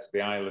to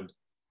the island?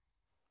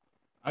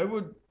 I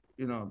would,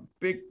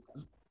 pick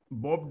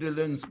Bob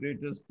Dylan's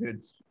greatest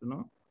hits.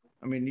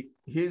 I mean,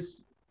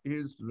 his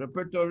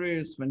repertoire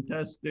is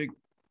fantastic.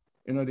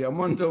 The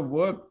amount of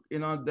work,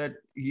 that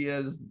he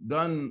has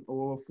done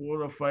over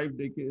 4 or 5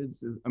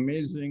 decades is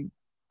amazing.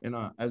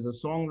 As a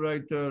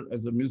songwriter,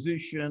 as a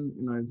musician,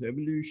 his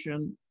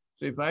evolution.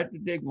 So if I had to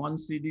take one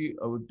CD,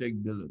 I would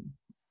take Dylan.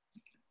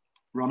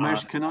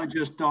 Ramesh, can I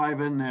just dive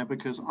in there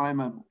because I'm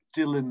a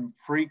Dylan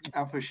freak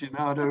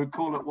aficionado,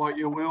 call it what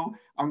you will.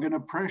 I'm going to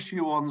press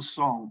you on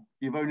song.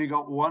 You've only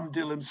got one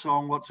Dylan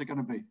song. What's it going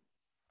to be?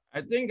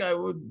 I think I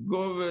would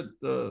go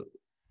with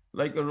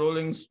Like a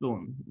Rolling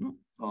Stone.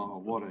 Oh,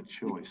 what a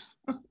choice.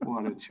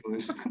 What a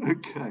choice.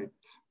 Okay.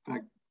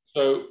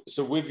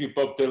 So with your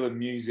Bob Dylan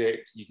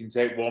music, you can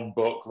take one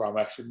book,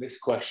 Ramesh, and this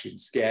question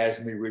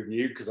scares me with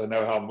you because I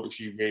know how much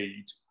you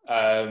read.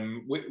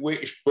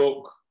 Which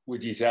book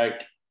would you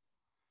take?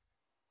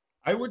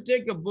 I would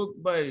take a book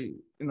by,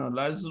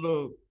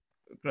 Laszlo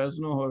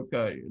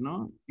Krasznahorkai.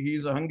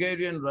 He's a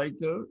Hungarian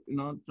writer,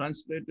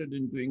 translated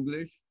into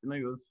English.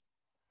 He was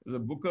a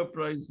Booker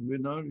Prize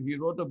winner. He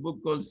wrote a book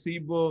called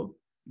Cibo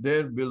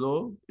There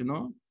Below,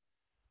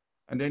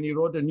 and then he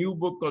wrote a new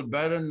book called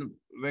Baron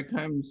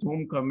Weckheim's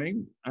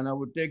Homecoming, and I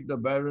would take the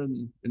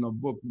Baron,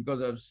 book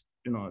because I've,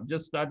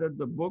 just started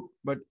the book.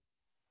 But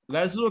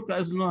Laszlo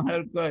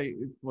Krasznahorkai,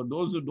 for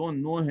those who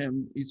don't know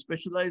him, he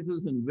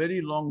specializes in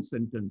very long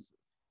sentences,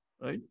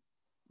 right?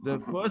 The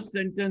first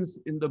sentence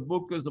in the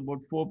book is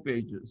about 4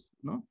 pages,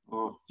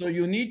 So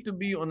you need to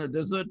be on a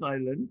desert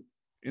island,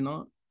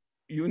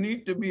 you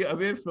need to be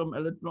away from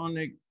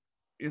electronic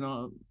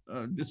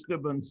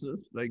disturbances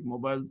like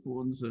mobile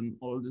phones and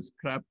all this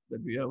crap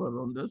that we have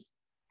around us,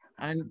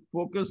 and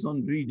focus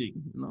on reading.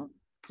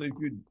 So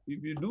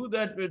if you do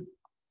that with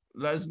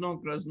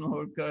Laszlo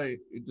Krasznahorkai,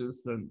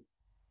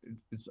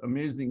 it's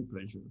amazing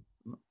pleasure.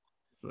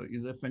 So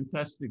he's a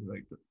fantastic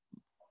writer.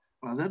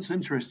 Well, that's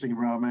interesting,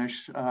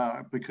 Ramesh,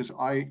 because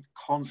I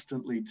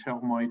constantly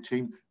tell my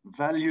team,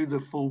 value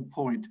the full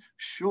point.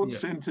 Short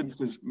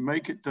sentences,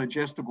 make it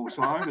digestible.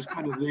 So I was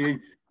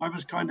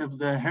kind of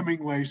the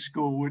Hemingway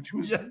school, which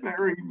was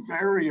very,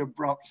 very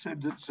abrupt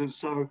sentences.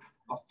 So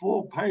a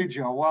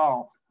 4-pager,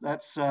 wow,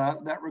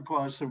 that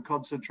requires some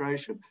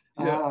concentration.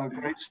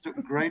 Great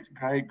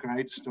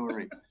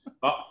story.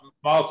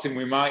 Martin,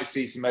 we might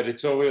see some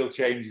editorial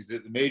changes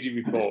at the media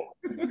report.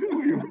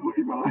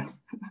 we might.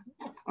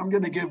 I'm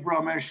going to give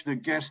Ramesh the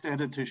guest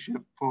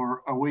editorship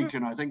for a week,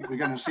 and I think we're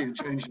going to see a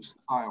change in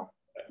style.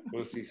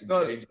 We'll see some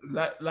change.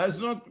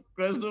 Laszlo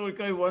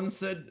Krasznahorkai once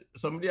said,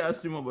 somebody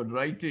asked him about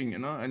writing,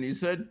 and he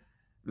said,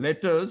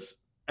 letters,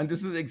 and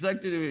this is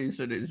exactly the way he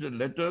said it. He said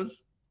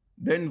letters,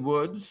 then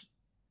words,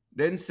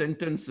 then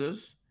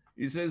sentences.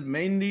 He says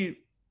mainly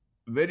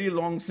very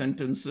long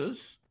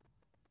sentences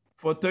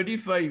for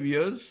 35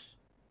 years.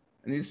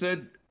 And he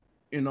said,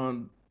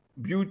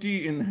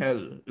 beauty in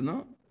hell,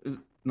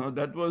 Now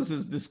that was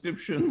his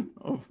description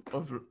of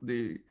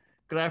the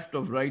craft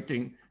of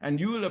writing, and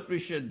you will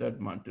appreciate that,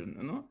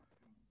 Martin.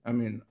 I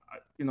mean,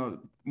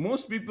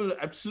 most people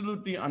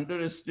absolutely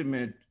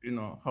underestimate,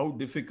 how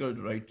difficult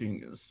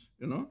writing is,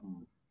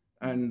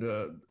 and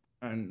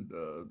and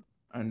uh,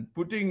 and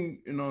putting,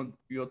 you know,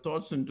 your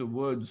thoughts into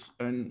words,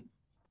 and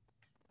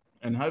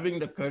having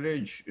the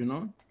courage, you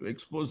know, to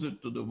expose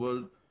it to the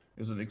world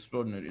is an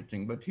extraordinary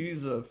thing. But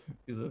he's a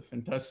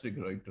fantastic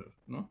writer,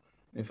 you know.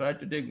 If I had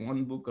to take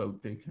one book, I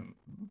would take him.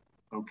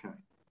 Okay.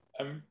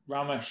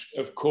 Ramesh,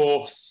 of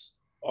course,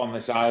 on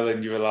this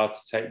island, you're allowed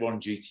to take one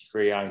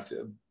duty-free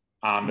item.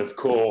 And of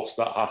course,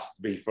 that has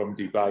to be from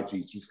Dubai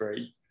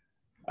duty-free.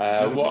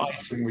 What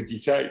item would you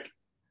take?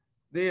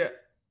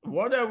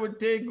 What I would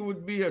take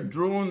would be a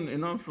drone, you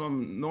know,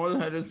 from Noel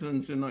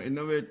Harrison's, you know,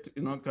 Innovate,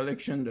 you know,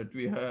 collection that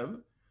we have,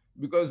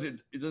 because it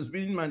has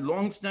been my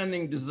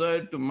long-standing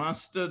desire to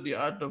master the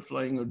art of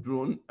flying a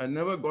drone. I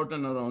never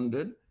gotten around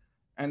it.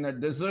 And a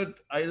desert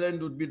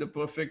island would be the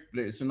perfect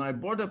place. And I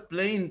bought a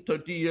plane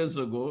 30 years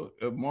ago,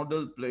 a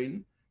model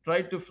plane,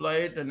 tried to fly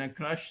it, and I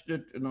crashed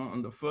it, you know,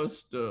 on the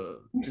first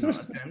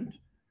attempt.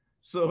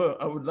 So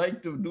I would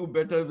like to do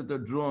better with the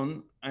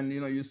drone. And,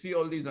 you know, you see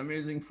all these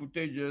amazing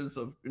footages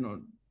of, you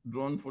know,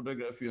 drone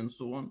photography and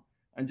so on.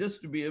 And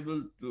just to be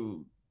able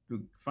to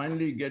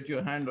finally get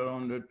your hand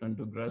around it and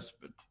to grasp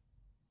it.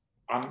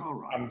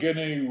 I'm going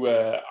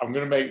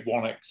to make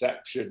one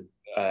exception,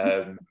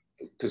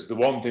 because the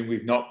one thing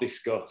we've not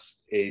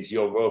discussed is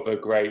your other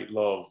great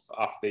love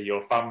after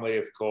your family,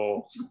 of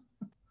course,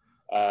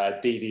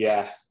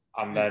 DDF,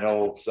 and then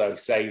also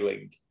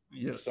sailing.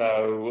 Yes.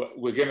 So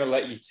we're going to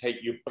let you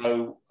take your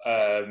boat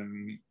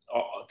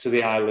to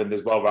the island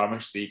as well,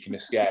 Ramesh, so you can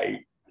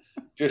escape.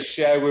 Just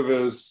share with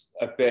us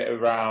a bit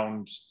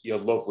around your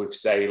love with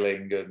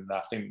sailing, and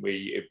I think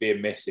it'd be a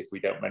miss if we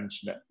don't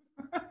mention it.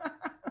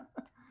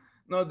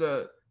 No,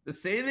 the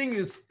sailing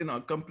is, you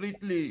know,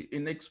 completely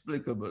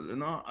inexplicable. You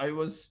know, I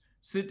was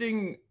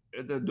sitting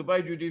at the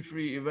Dubai Duty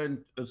Free event,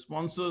 a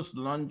sponsors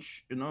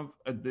lunch, you know,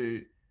 at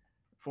the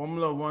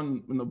Formula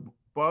One, you know,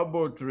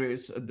 powerboat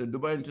race at the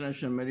Dubai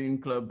International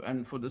Marine Club,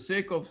 and for the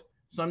sake of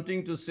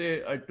something to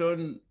say, I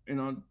turned, you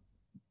know,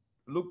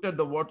 looked at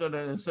the water, and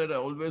I said I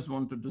always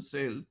wanted to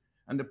sail.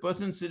 And the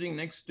person sitting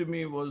next to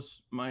me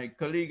was my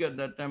colleague at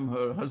that time,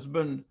 her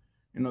husband,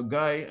 you know,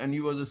 Guy, and he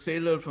was a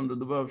sailor from the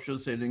Dubai Offshore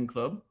Sailing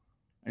Club.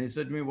 And he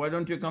said to me, "Why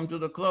don't you come to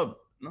the club?"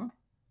 No?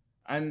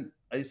 And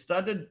I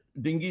started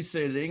dinghy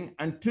sailing.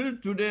 Until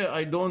today,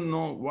 I don't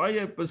know why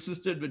I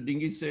persisted with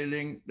dinghy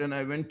sailing. Then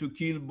I went to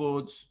keel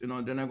boats, you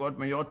know, then I got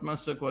my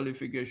Yachtmaster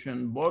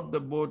qualification, bought the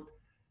boat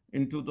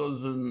in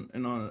 2000, you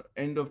know,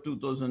 end of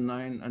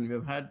 2009, and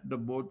we've had the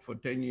boat for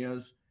 10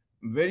 years.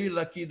 Very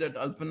lucky that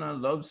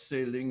Alpana loves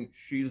sailing.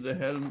 She's the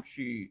helm.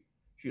 She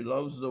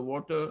loves the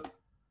water.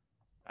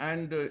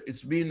 And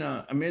it's been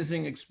an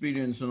amazing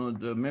experience, you know,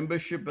 the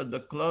membership at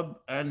the club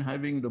and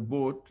having the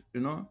boat,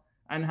 you know,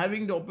 and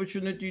having the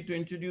opportunity to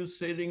introduce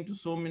sailing to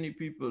so many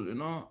people, you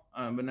know.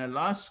 When I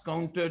last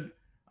counted,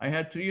 I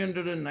had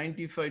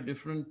 395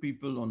 different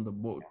people on the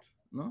boat,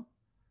 you know,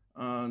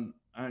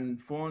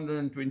 and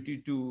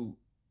 422,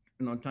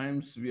 you know,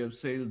 times we have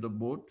sailed the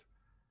boat.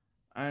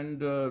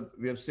 And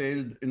we have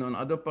sailed, you know, in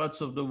other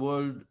parts of the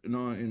world, you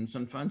know, in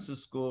San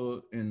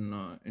Francisco,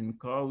 in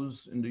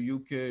Cowes, in the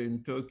UK,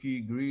 in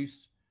Turkey,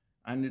 Greece,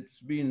 and it's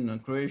been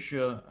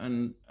Croatia,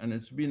 and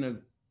it's been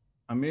an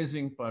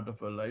amazing part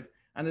of our life.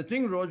 And the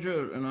thing,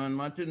 Roger, you know, and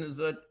Martin, is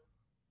that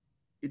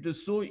it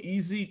is so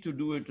easy to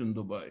do it in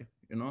Dubai.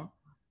 You know,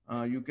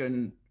 you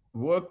can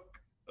work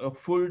a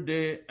full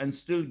day and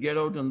still get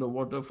out on the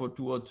water for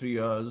 2 or 3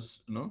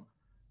 hours, you know,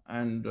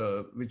 and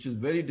which is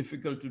very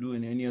difficult to do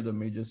in any other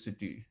major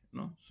city, you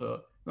know.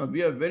 So no,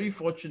 we are very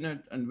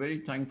fortunate and very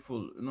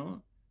thankful, you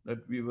know, that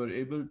we were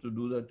able to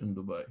do that in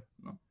Dubai,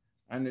 you know.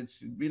 And it's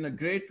been a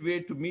great way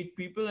to meet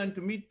people, and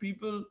to meet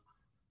people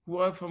who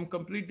are from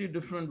completely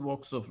different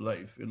walks of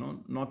life, you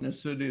know, not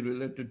necessarily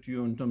related to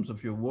you in terms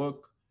of your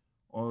work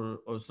or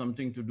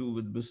something to do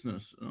with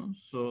business, you know.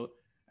 So,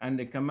 and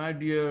the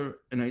camaraderie,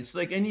 you know, it's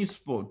like any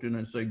sport, you know,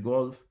 it's like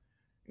golf,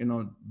 you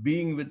know,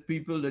 being with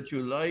people that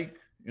you like,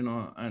 you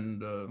know,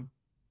 and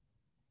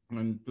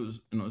to,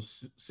 you know,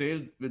 sail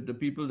with the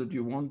people that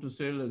you want to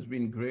sail has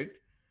been great.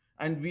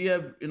 And we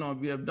have, you know,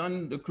 we have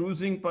done the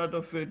cruising part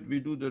of it. We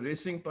do the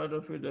racing part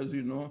of it, as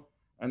you know.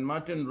 And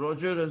Martin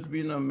Roger has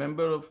been a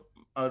member of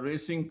our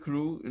racing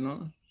crew, you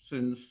know,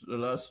 since the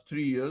last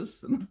 3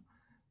 years.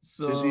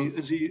 So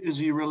is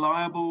he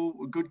reliable,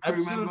 a good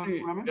crew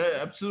member?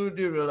 Yeah,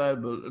 absolutely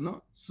reliable, you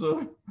know.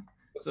 So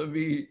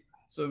we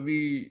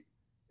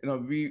you know,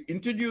 we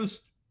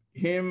introduced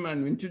him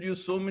and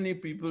introduced so many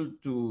people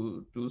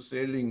to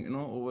sailing, you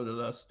know, over the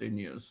last 10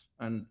 years,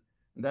 and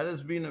that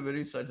has been a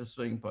very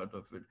satisfying part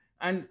of it.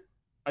 And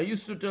I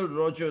used to tell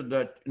Roger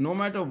that no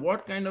matter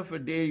what kind of a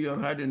day you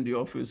have had in the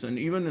office, and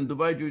even in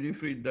Dubai Duty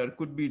Free, there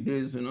could be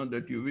days, you know,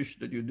 that you wish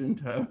that you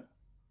didn't have.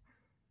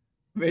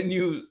 When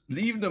you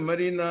leave the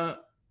marina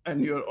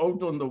and you're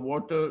out on the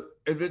water,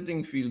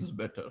 everything feels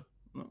better.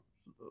 You know?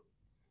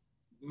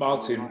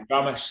 Martin,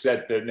 Ramesh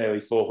said that nearly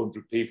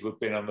 400 people have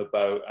been on the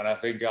boat, and I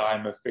think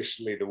I'm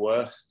officially the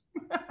worst.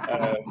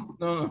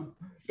 No,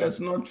 that's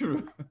not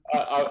true.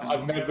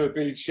 I've never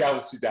been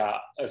shouted at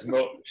as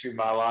much in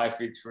my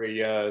life in 3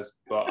 years,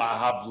 but I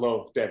have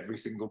loved every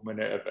single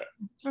minute of it.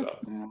 So.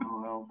 Yeah,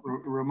 well,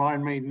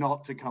 remind me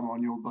not to come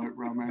on your boat,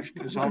 Ramesh,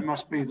 because I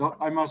must be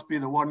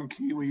the one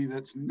Kiwi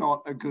that's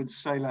not a good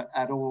sailor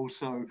at all.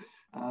 So,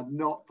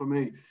 not for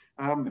me.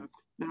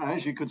 Now,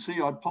 as you could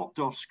see, I popped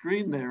off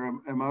screen there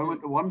a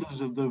moment, the wonders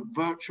of the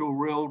virtual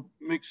world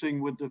mixing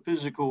with the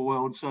physical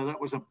world. So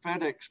that was a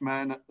FedEx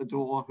man at the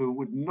door who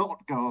would not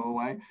go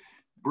away,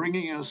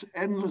 bringing us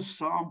endless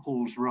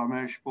samples,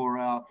 Ramesh, for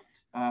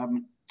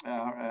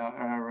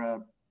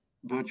our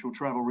virtual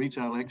travel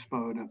retail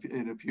expo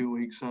in a few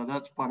weeks. So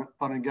that's fun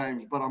and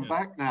games. But I'm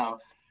back now,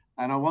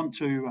 and I want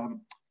to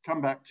come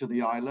back to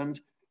the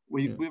island.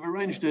 We've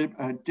arranged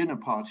a dinner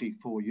party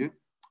for you,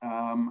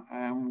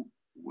 and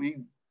we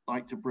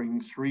like to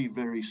bring 3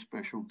 very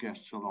special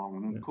guests along.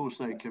 And of course,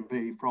 they can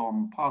be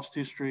from past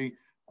history,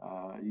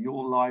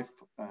 your life,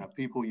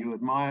 people you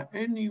admire,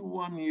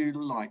 anyone you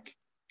like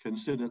can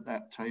sit at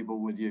that table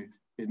with you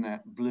in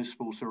that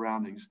blissful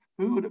surroundings.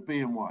 Who would it be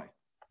and why?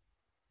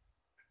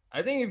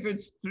 I think if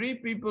it's 3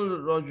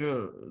 people,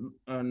 Roger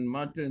and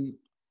Martin,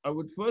 I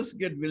would first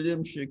get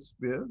William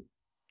Shakespeare,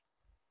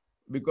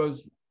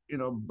 because,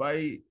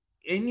 by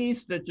any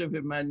stretch of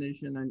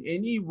imagination and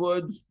any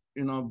words,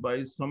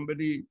 by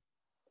somebody,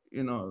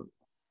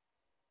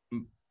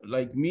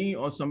 like me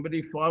or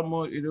somebody far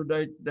more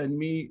erudite than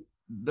me,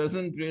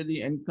 doesn't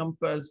really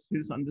encompass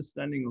his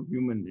understanding of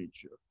human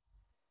nature,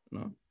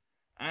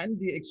 and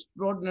the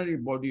extraordinary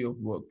body of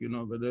work,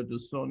 whether it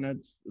is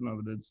sonnets,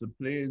 whether it's the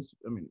plays.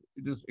 I mean,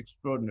 it is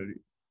extraordinary.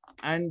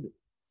 And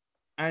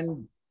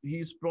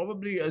he's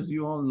probably, as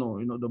you all know,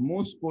 the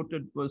most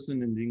quoted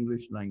person in the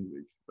English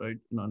language, right?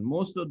 And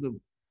most of the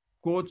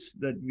quotes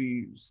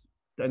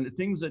and the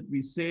things that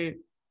we say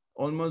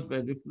almost by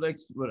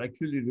reflex were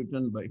actually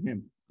written by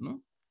him,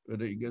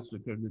 whether he gets the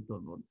credit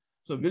or not.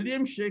 So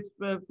William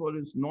Shakespeare, for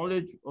his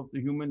knowledge of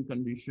the human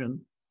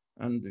condition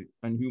and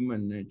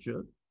human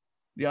nature.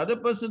 The other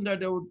person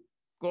that I would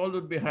call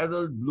would be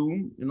Harold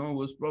Bloom,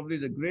 was probably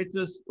the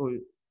greatest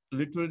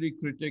literary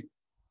critic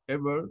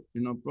ever,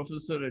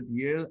 professor at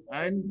Yale,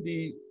 and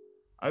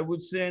I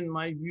would say, in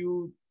my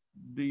view,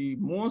 the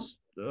most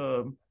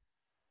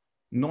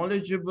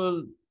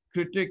knowledgeable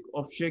critic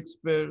of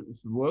Shakespeare's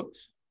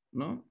works,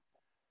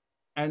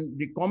 and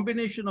the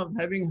combination of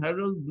having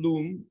Harold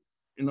Bloom,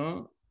 in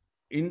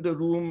the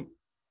room,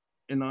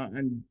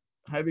 and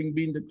having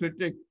been the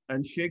critic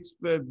and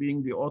Shakespeare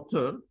being the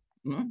author,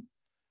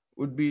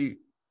 would be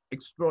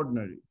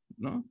extraordinary,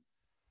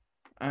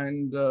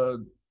 and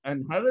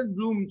Harold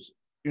Bloom's,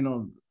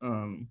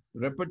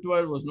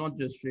 repertoire was not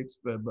just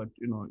Shakespeare, but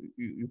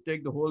you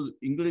take the whole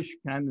English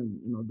canon,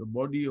 the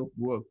body of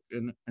work,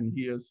 and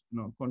he has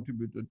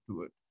contributed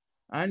to it,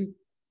 and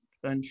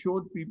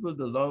showed people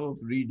the love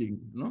of reading,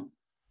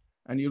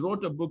 and he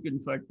wrote a book, in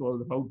fact,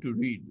 called How to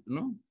Read,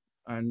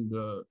 and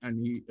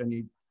he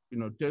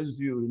tells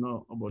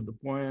you, about the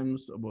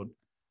poems, about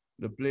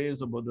the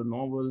plays, about the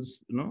novels,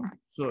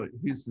 So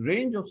his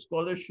range of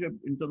scholarship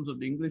in terms of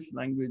the English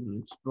language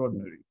is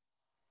extraordinary.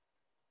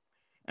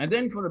 And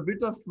then, for a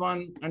bit of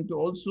fun, and to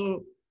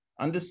also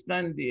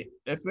understand the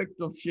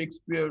effect of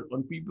Shakespeare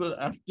on people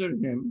after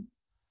him,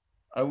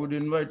 I would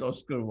invite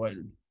Oscar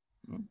Wilde.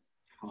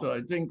 So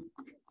I think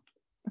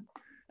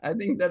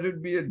that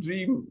would be a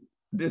dream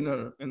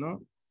dinner, to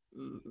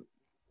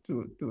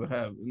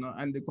have,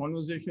 and the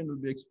conversation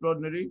would be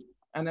extraordinary.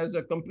 And as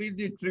a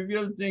completely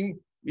trivial thing,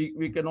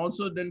 we can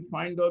also then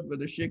find out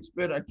whether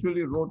Shakespeare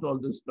actually wrote all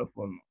this stuff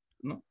or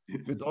not,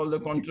 with all the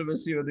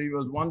controversy, whether he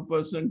was one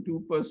person, 2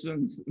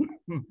 persons.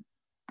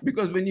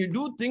 Because when you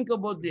do think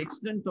about the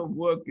extent of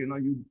work,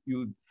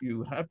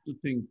 you have to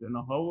think,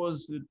 how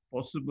was it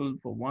possible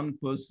for one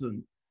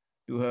person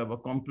to have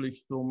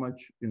accomplished so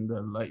much in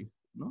their life,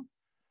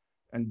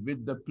 and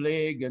with the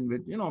plague and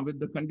with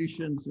the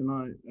conditions,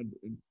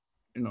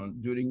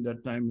 during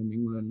that time in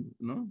England,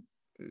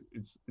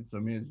 it's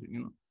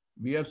amazing,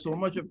 We have so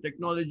much of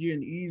technology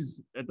and ease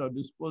at our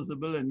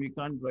disposal, and we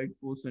can't write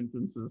 4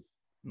 sentences.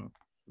 So.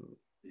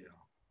 Yeah.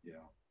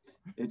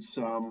 It's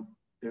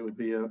it would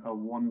be a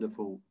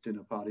wonderful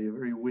dinner party, a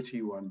very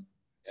witty one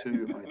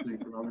too. I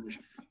think, Ramesh.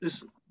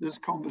 This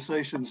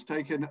conversation's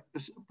taken,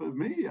 for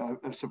me,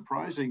 a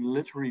surprising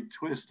literary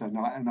twist, and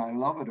I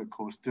love it, of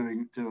course,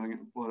 doing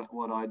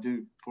what I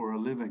do for a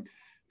living.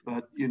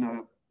 But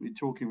we're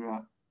talking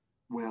about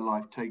where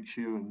life takes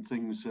you and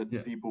things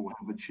that people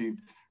have achieved.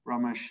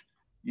 Ramesh,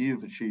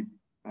 you've achieved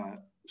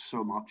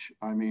so much.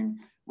 I mean,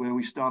 where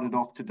we started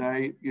off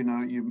today, you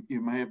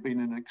may have been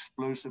an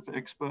explosive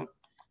expert.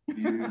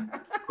 You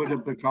could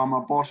have become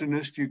a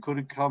botanist. You could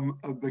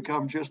have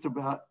become just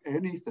about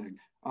anything.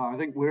 I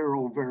think we're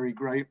all very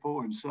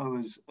grateful, and so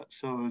is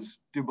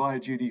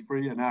Dubai Duty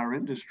Free and our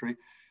industry,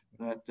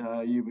 that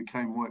you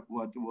became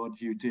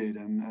what you did,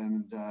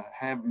 and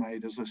have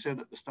made, as I said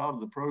at the start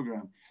of the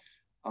program,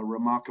 a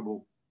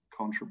remarkable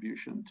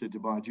contribution to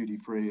Dubai Duty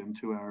Free and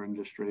to our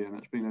industry. And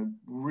it's been a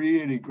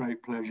really great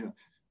pleasure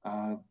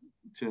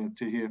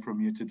to hear from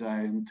you today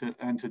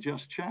and to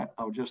just chat.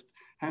 I'll just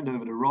hand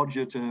over to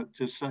Roger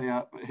to say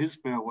his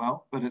farewell,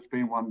 but it's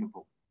been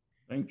wonderful.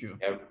 Thank you.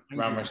 Yeah,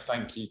 Ramesh,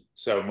 thank you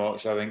so much.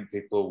 I think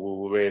people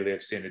will really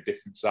have seen a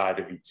different side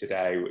of you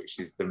today, which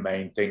is the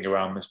main thing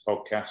around this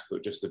podcast.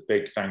 But just a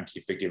big thank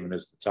you for giving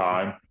us the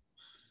time.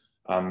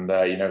 And,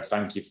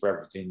 thank you for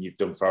everything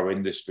you've done for our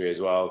industry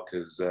as well,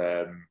 because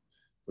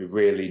we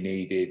really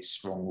needed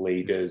strong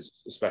leaders,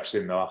 especially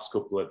in the last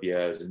couple of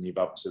years. And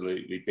you've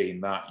absolutely been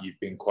that.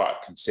 You've been quite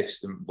a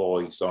consistent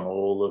voice on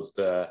all of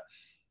the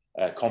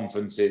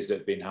conferences that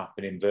have been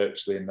happening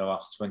virtually in the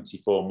last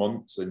 24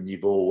 months, and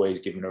you've always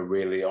given a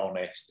really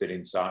honest and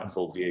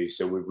insightful view.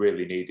 So we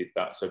really needed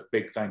that. So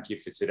big thank you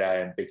for today,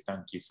 and big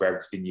thank you for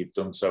everything you've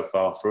done so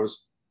far for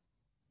us.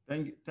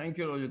 Thank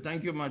you, Roger.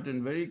 Thank you,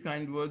 Martin. Very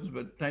kind words,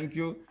 but thank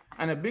you.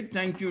 And a big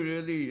thank you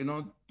really,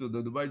 to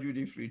the Dubai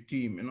Duty Free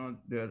team.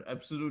 They're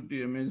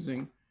absolutely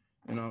amazing,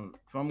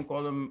 from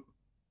Column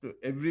to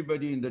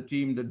everybody in the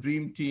team, the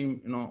dream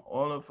team,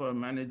 all of our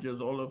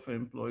managers, all of our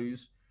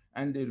employees.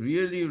 And they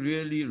really,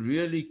 really,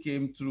 really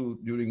came through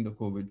during the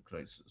COVID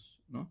crisis.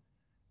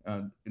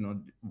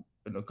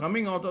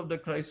 Coming out of the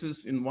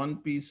crisis in one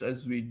piece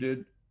as we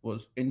did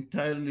was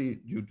entirely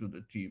due to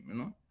the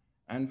team.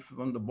 And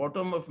from the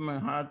bottom of my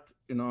heart,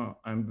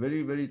 I'm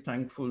very, very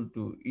thankful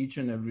to each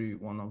and every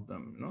one of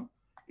them.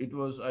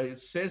 I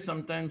say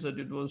sometimes that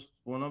it was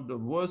one of the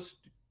worst.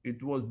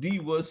 It was the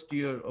worst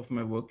year of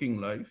my working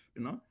life.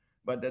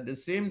 But at the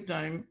same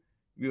time,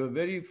 we were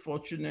very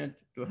fortunate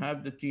to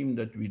have the team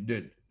that we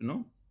did,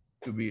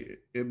 to be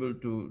able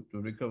to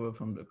recover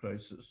from the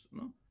crisis,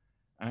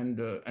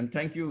 And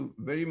thank you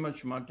very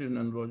much, Martin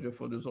and Roger,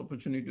 for this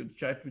opportunity to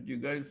chat with you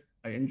guys.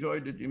 I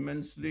enjoyed it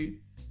immensely,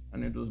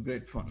 and it was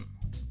great fun.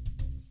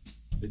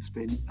 It's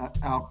been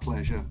our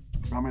pleasure.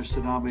 Ramesh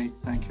Sidambi,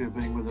 thank you for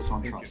being with us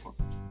on Tripod.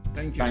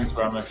 Thank you. Thanks,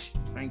 Ramesh.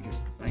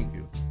 Thank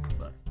you.